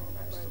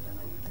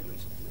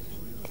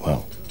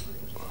 well,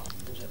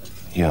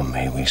 you and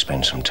me, we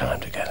spend some time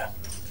together.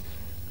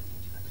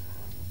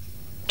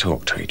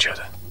 Talk to each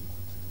other.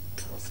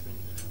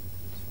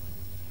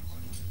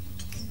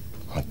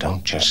 Well,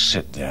 don't just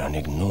sit there and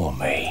ignore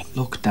me.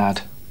 Look,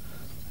 Dad,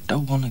 I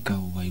don't want to go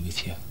away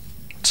with you.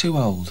 Too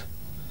old.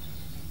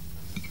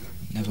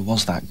 Never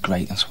was that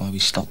great, that's why we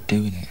stopped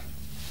doing it.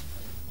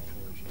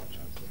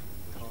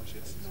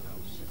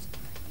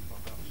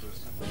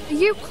 Are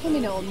you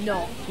coming or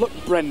not? Look,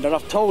 Brenda,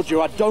 I've told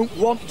you I don't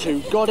want to.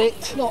 Got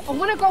it? Look, I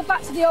want to go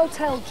back to the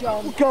hotel,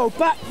 John. Go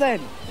back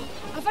then.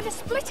 I've had a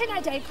splitting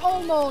headache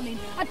all morning.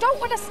 I don't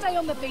want to stay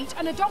on the beach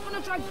and I don't want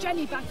to drag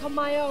Jenny back on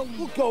my own.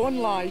 Well, go and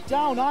lie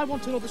down. I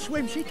want another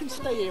swim. She can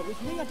stay here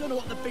with me. I don't know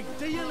what the big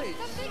deal is.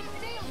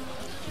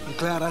 I'm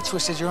glad I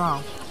twisted your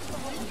arm.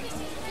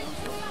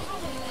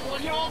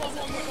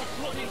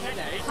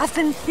 I've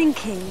been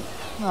thinking.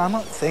 No, I'm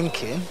not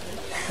thinking.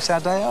 It's our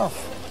day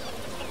off.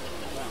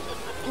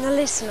 Now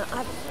listen,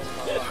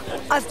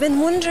 I've been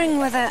wondering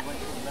whether...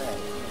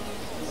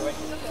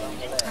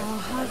 Oh,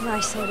 how do I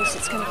say this?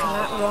 It's going to come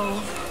out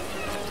wrong.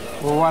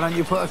 Well, why don't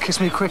you put a Kiss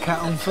Me Quick hat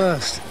on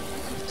first?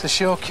 It's a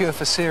sure cure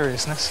for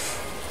seriousness.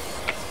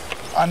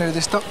 I knew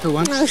this doctor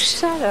once. Oh,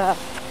 shut up.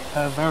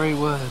 Her very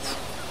words.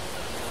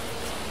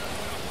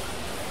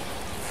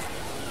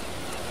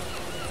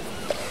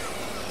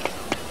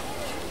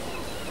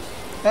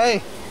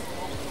 Hey,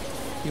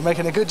 you're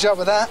making a good job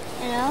of that.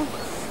 I know.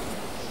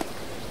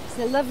 It's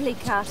a lovely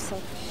castle.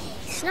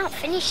 It's not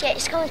finished yet.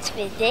 It's going to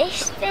be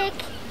this big.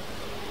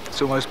 It's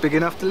almost big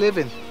enough to live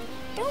in.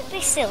 Don't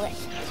be silly.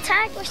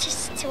 Tide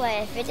washes it away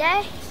every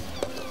day.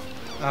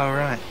 All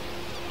right.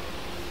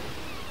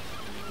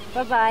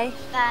 Bye-bye.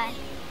 Bye.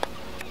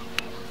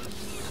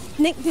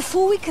 Nick,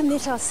 before we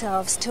commit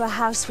ourselves to a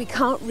house we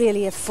can't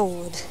really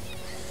afford,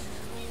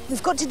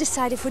 we've got to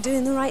decide if we're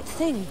doing the right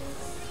thing.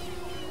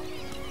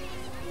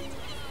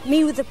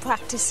 Me with the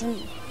practice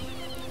and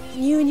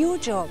you and your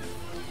job.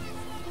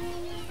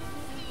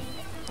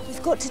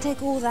 We've got to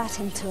take all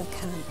that into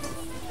account.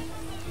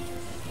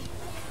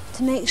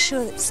 To make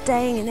sure that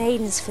staying in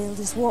Aidensfield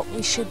is what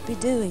we should be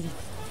doing.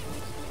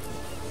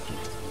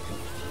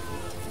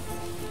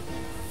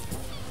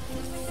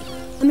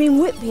 I mean,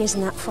 Whitby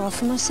isn't that far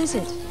from us, is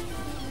it?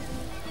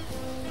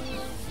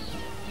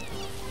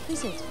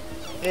 Is it?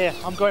 Here,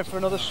 I'm going for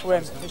another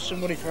swim. Here's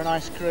some money for an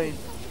ice cream.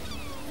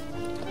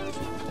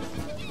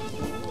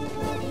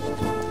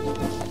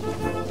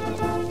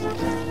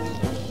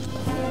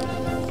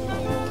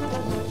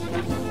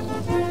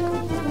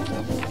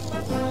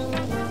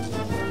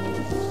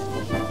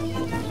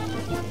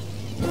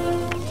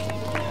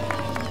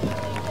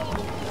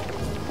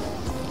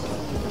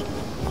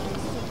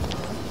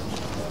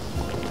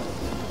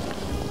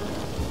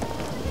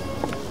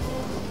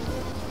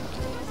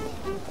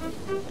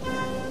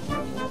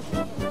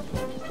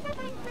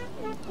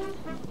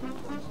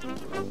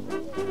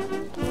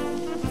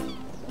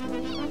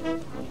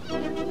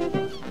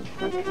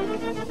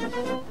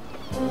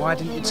 Why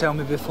didn't you tell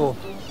me before?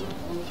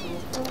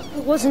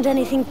 There wasn't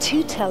anything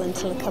to tell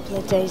until a couple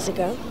of days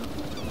ago.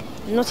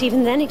 Not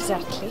even then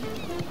exactly.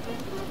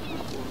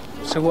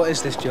 So what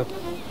is this job?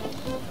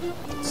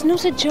 It's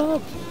not a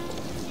job.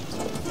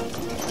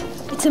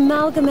 It's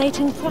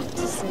amalgamating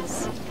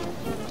practices.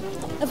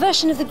 A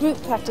version of the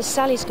group practice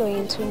Sally's going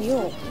into in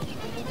York.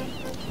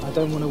 I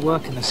don't want to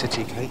work in the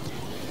city, Kate.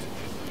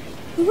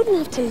 We wouldn't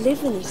have to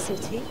live in a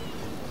city.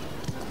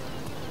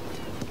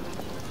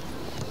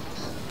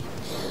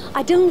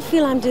 I don't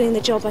feel I'm doing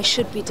the job I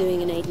should be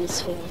doing in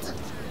Aidensfield.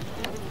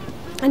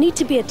 I need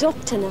to be a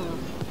doctor now.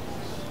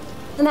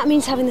 And that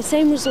means having the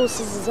same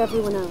resources as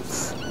everyone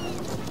else.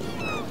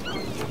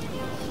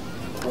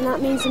 And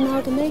that means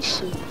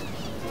amalgamation,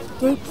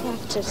 group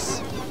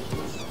practice.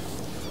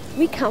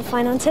 We can't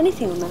finance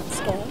anything on that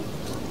scale.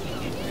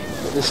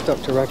 But this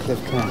Dr.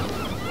 Radcliffe can.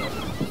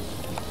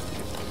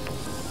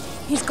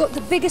 He's got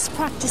the biggest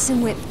practice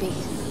in Whitby,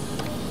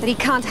 but he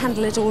can't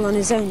handle it all on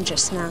his own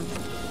just now.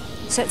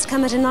 So it's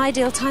come at an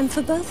ideal time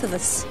for both of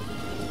us.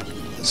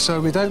 So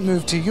we don't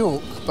move to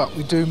York, but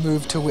we do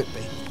move to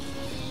Whitby.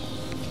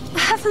 I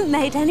haven't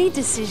made any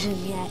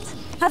decision yet.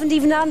 I haven't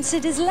even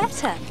answered his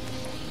letter.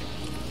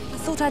 I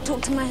thought I'd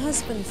talk to my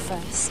husband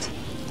first.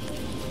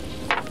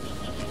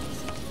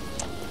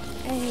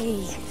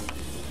 Hey.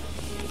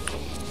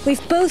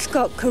 We've both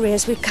got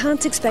careers. We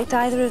can't expect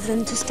either of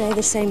them to stay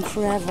the same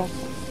forever.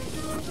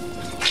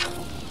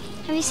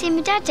 Have you seen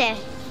my daddy?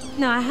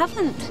 No, I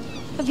haven't.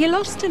 Have you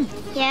lost him?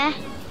 Yeah.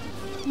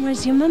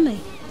 Where's your mummy?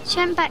 She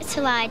went back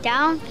to lie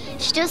down.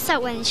 She does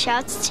that when they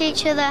shout at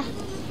each other.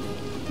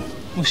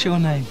 What's your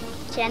name?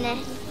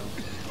 Jenny.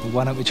 Well,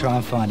 why don't we try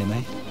and find him,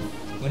 eh?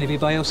 Won't he be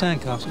by your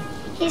sandcastle?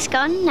 He's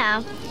gone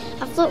now.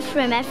 I've looked for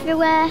him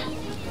everywhere.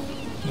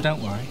 Well,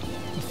 don't worry.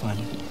 We'll find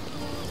him.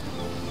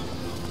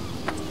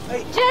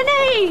 Hey.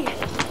 Jenny!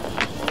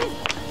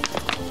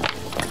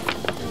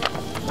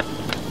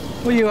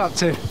 What are you up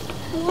to?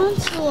 I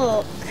want to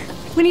look.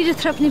 We need a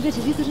threepenny bit.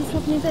 Have you got a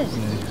threepenny bit?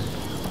 Yeah.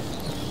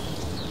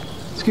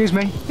 Excuse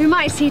me? We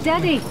might see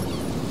Daddy.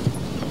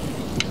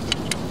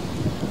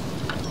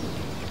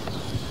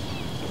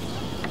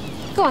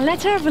 Go on,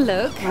 let her have a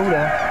look. Hold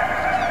on.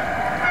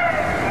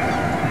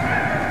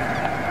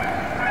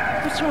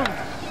 What's wrong?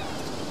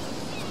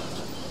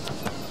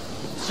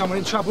 Someone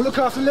in trouble. Look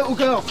after the little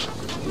girl.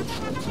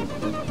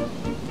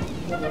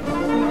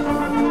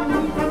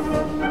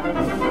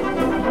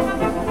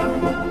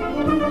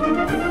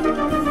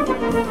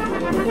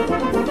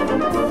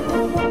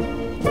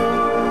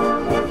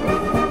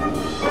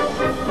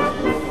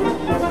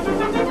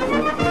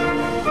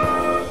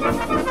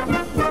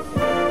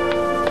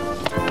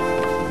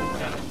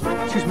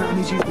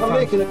 use the phone.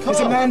 making a call. There's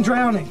a man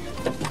drowning.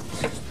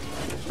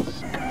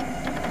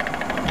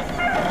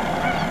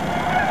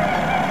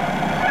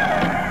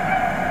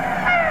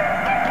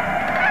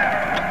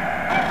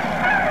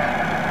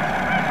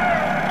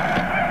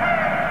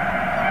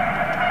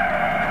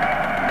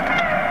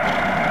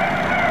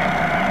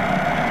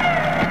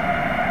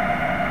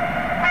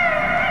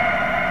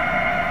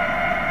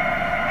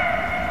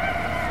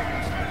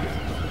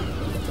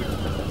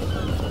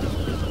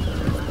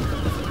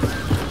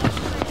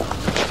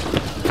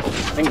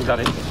 Things got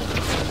it.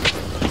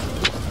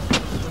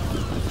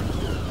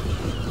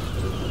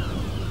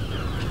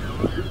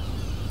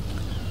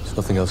 There's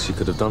nothing else she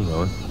could have done,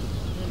 Rowan.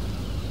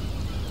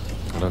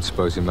 I don't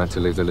suppose you meant to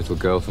leave the little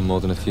girl for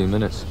more than a few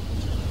minutes.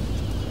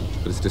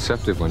 But it's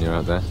deceptive when you're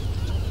out there.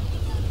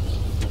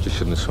 Just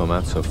shouldn't have swum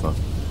out so far.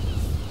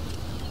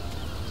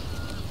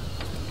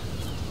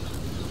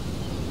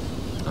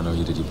 I know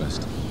you did your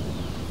best.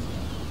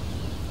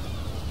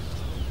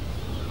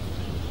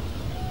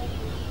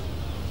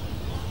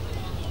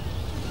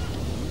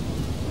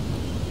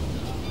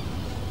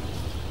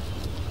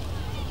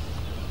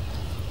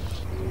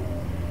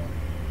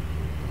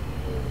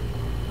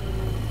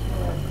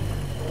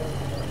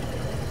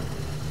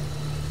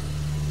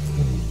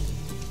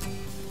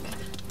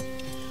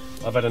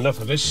 I've had enough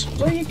of this.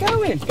 Where are you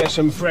going? Get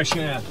some fresh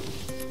air.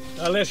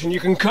 Now listen,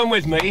 you can come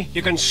with me,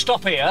 you can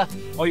stop here,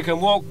 or you can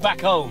walk back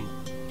home.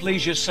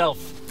 Please yourself.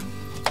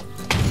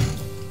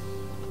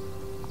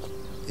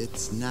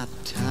 It's not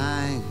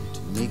time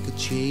to make a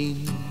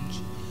change.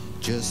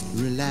 Just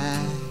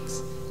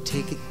relax,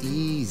 take it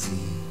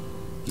easy.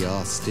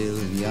 You're still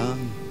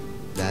young,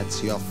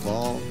 that's your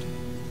fault.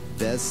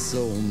 There's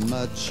so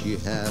much you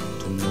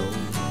have to know.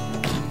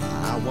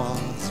 I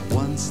was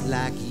once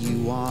like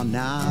you are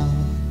now,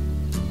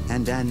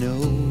 and I know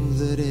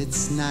that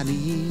it's not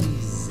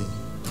easy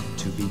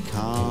to be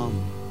calm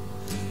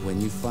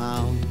when you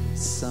found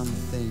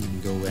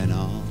something going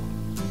on.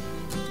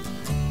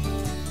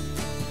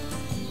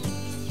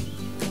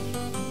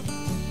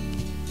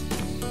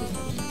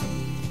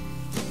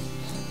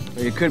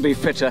 Well, you could be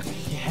fitter.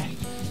 Yeah.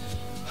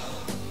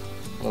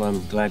 Well,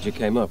 I'm glad you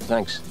came up,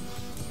 thanks.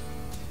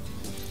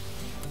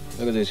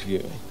 Look at this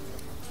view.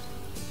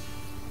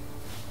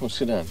 Well,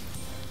 sit down.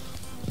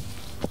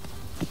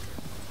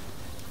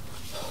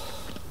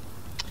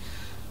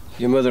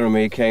 Your mother and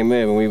me came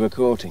here when we were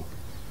courting.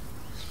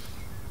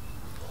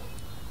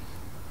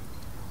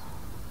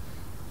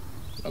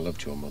 I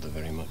loved your mother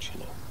very much, you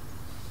know.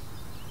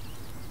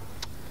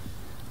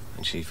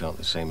 And she felt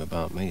the same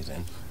about me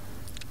then.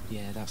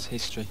 Yeah, that's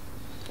history.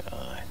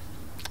 Aye.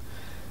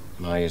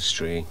 My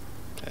history,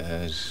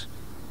 hers,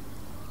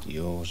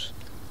 yours.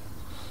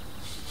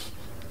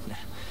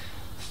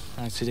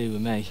 Nothing to do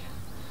with me.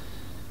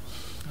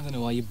 I don't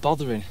know why you're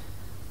bothering.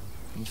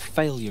 I'm a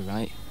failure,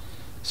 right?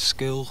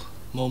 School,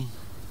 Mum,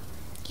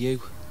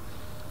 you.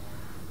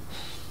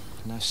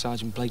 Now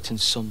Sergeant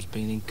Blayton's son's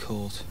been in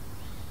court.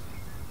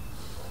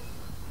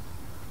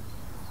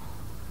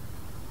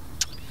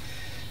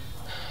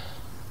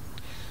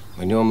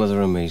 When your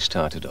mother and me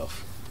started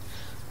off,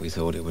 we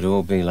thought it would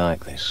all be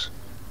like this.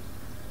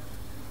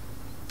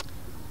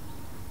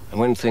 And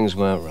when things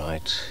weren't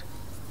right,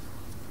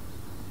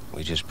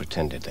 we just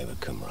pretended they would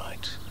come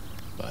right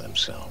by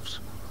themselves.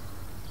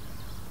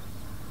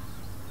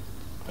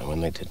 And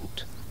when they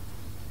didn't,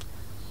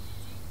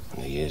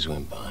 and the years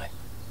went by,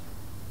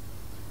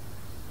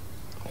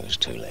 it was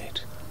too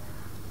late.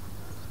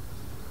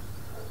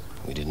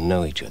 We didn't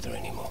know each other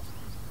anymore.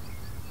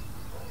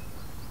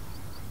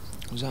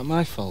 Was that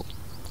my fault?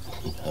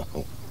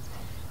 No,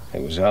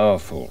 it was our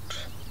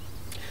fault.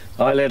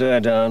 I let her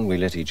down, we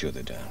let each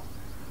other down.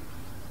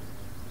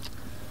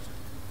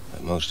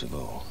 But most of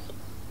all,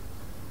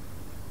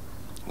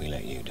 we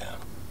let you down.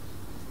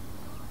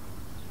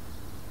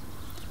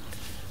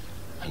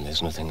 And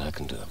there's nothing I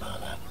can do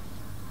about that.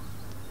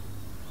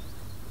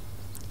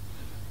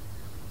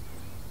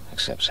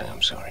 Except say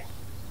I'm sorry.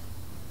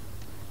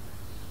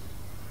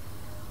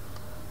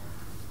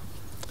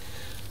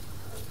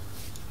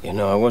 You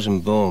know, I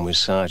wasn't born with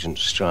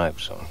sergeant's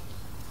stripes on,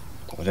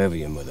 whatever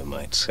your mother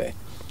might say.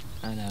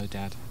 I know,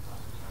 Dad.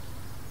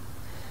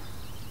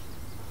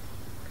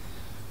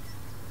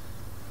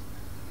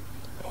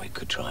 We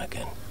could try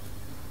again.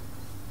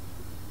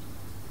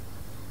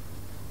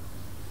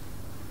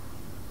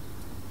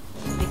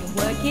 We can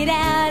work it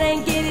out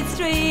and get it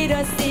straight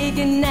or say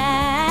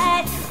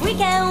goodnight. We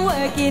can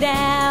work it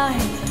out.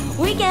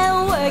 We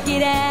can work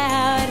it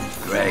out.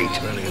 Great.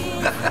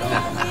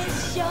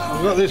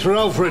 I've got this for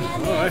Alfred. All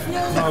right.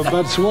 Not a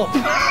bad swap.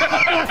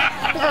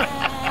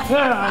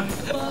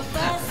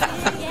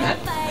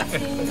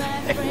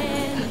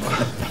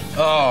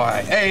 All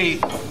right. Hey,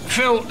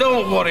 Phil,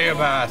 don't worry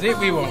about it.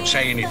 We won't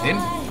say anything.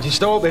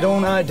 Just hope they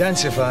don't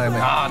identify me.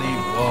 Ah, they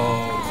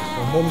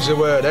won't. Well, Mum's the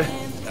word, eh?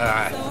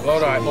 Aye. All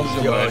right, Mum's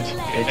the word.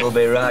 It'll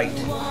be right.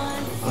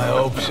 I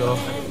hope so.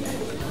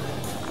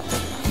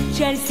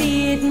 Try to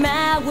see it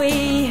my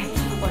way.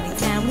 Only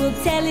time will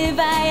tell if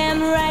I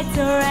am right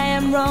or I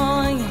am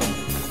wrong.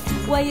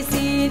 While you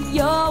see it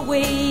your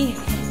way,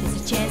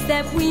 there's a chance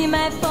that we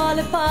might fall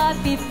apart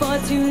before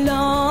too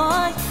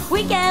long.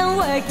 We can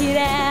work it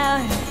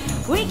out.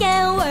 We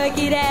can work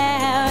it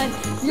out.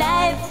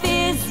 Life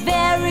is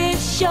very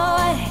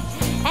short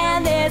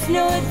and there's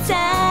no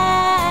time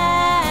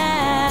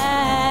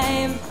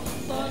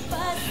for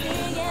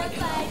fussing and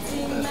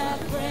fighting, my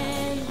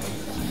friend.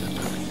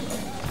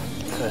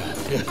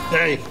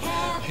 Hey,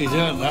 she's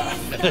doing that.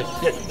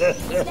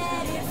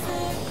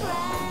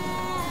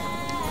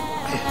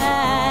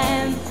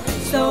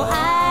 So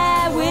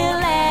I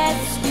will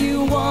ask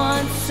you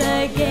once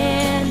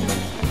again.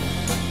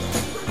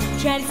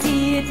 Try to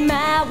see it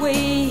my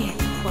way.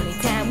 Only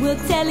time will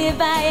tell if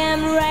I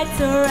am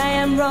right or I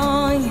am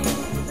wrong.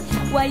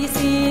 While you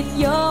see it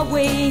your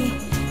way,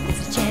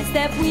 there's a chance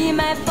that we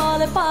might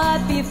fall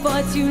apart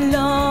before too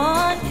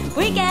long.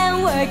 We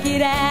can work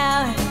it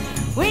out.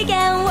 We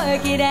can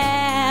work it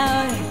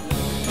out.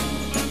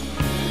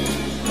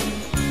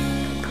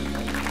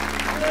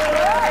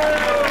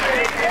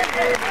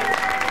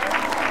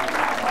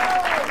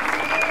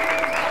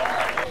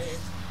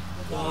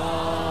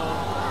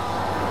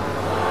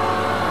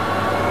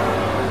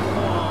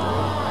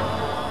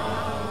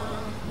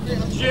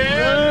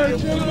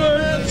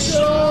 Gentlemen,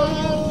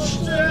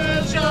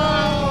 soldiers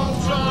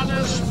out on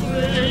a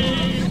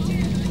spree.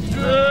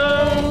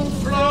 Don't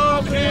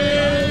flock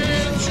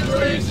into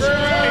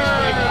eternity.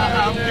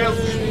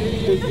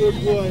 Good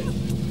boy.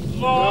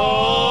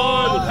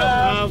 Lord,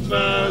 have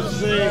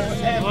mercy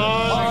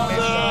on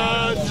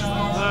such a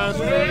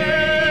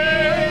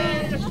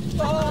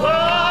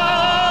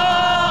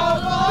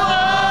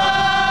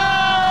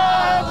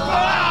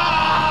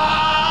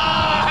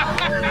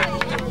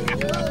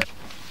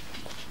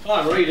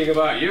I'm reading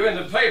about you in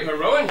the paper,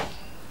 Rowan.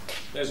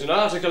 There's an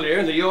article here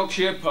in the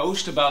Yorkshire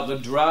Post about the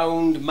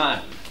drowned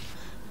man.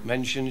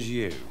 Mentions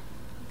you.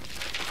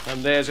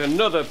 And there's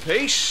another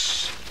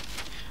piece.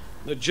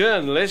 The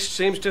journalist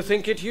seems to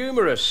think it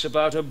humorous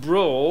about a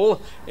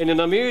brawl in an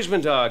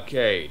amusement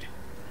arcade.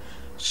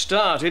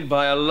 Started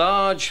by a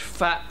large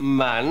fat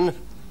man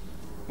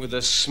with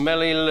a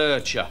smelly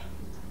lurcher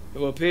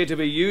who appeared to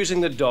be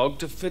using the dog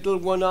to fiddle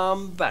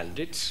one-armed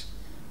bandits.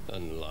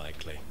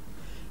 Unlikely.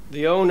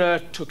 The owner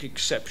took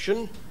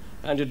exception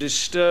and a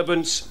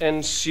disturbance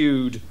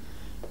ensued.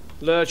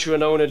 Lurcher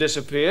and owner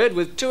disappeared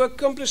with two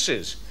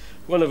accomplices,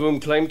 one of whom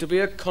claimed to be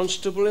a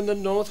constable in the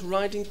North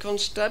Riding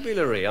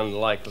Constabulary,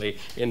 unlikely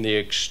in the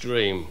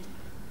extreme.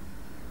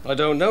 I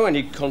don't know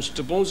any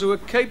constables who are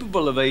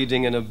capable of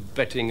aiding and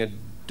abetting a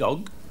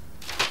dog.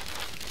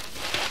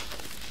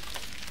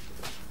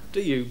 Do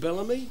you,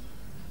 Bellamy?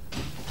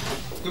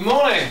 Good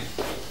morning.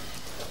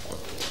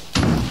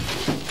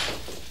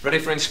 Ready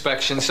for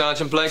inspection,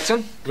 Sergeant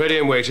Blaketon? Ready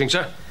and waiting,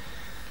 sir.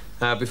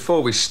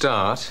 Before we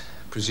start,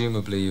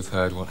 presumably you've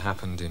heard what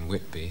happened in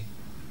Whitby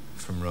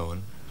from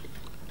Rowan.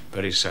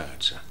 Very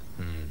sad, sir.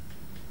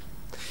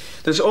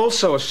 There's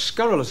also a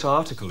scurrilous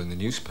article in the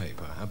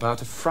newspaper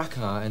about a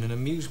fracas in an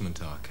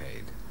amusement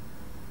arcade.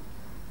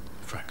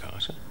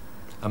 Fracas, sir?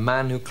 A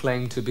man who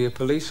claimed to be a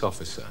police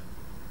officer.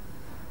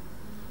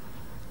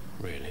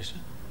 Really, sir?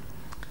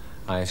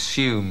 I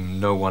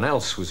assume no one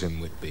else was in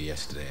Whitby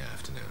yesterday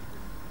afternoon.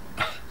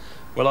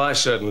 Well, I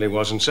certainly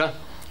wasn't, sir.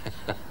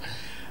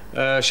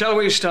 Shall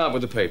we start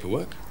with the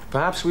paperwork?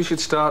 Perhaps we should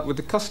start with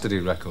the custody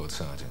record,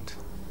 Sergeant.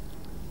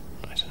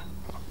 Right, sir.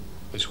 Oh,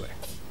 this way.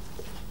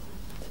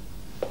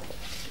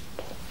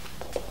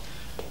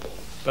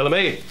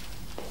 Bellamy,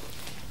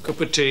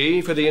 cup of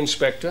tea for the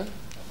inspector?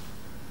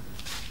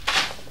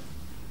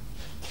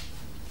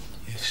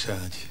 Yes,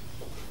 Sarge.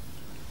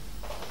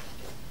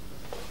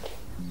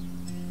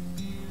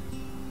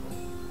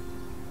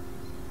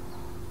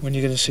 When are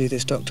you going to see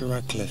this Dr.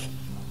 Radcliffe?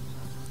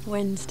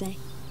 Wednesday.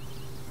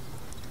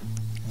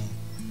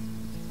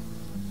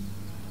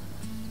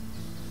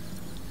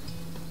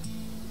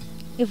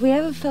 If we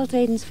ever felt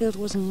Aidensfield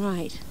wasn't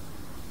right,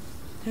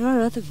 there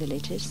are other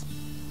villages.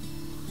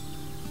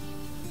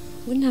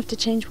 Wouldn't have to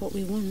change what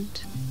we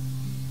want.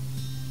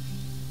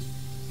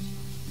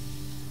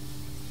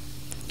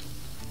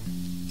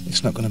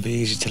 It's not going to be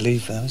easy to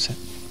leave, though, is it?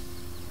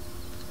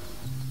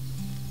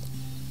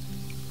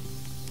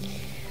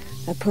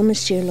 I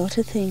promised you a lot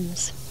of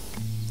things,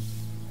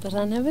 but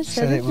I never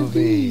said it would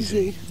be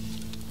easy.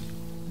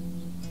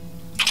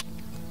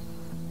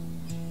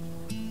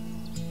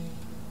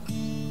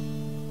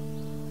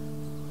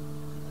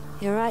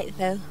 You're right,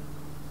 though.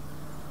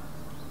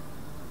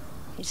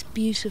 It's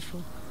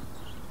beautiful.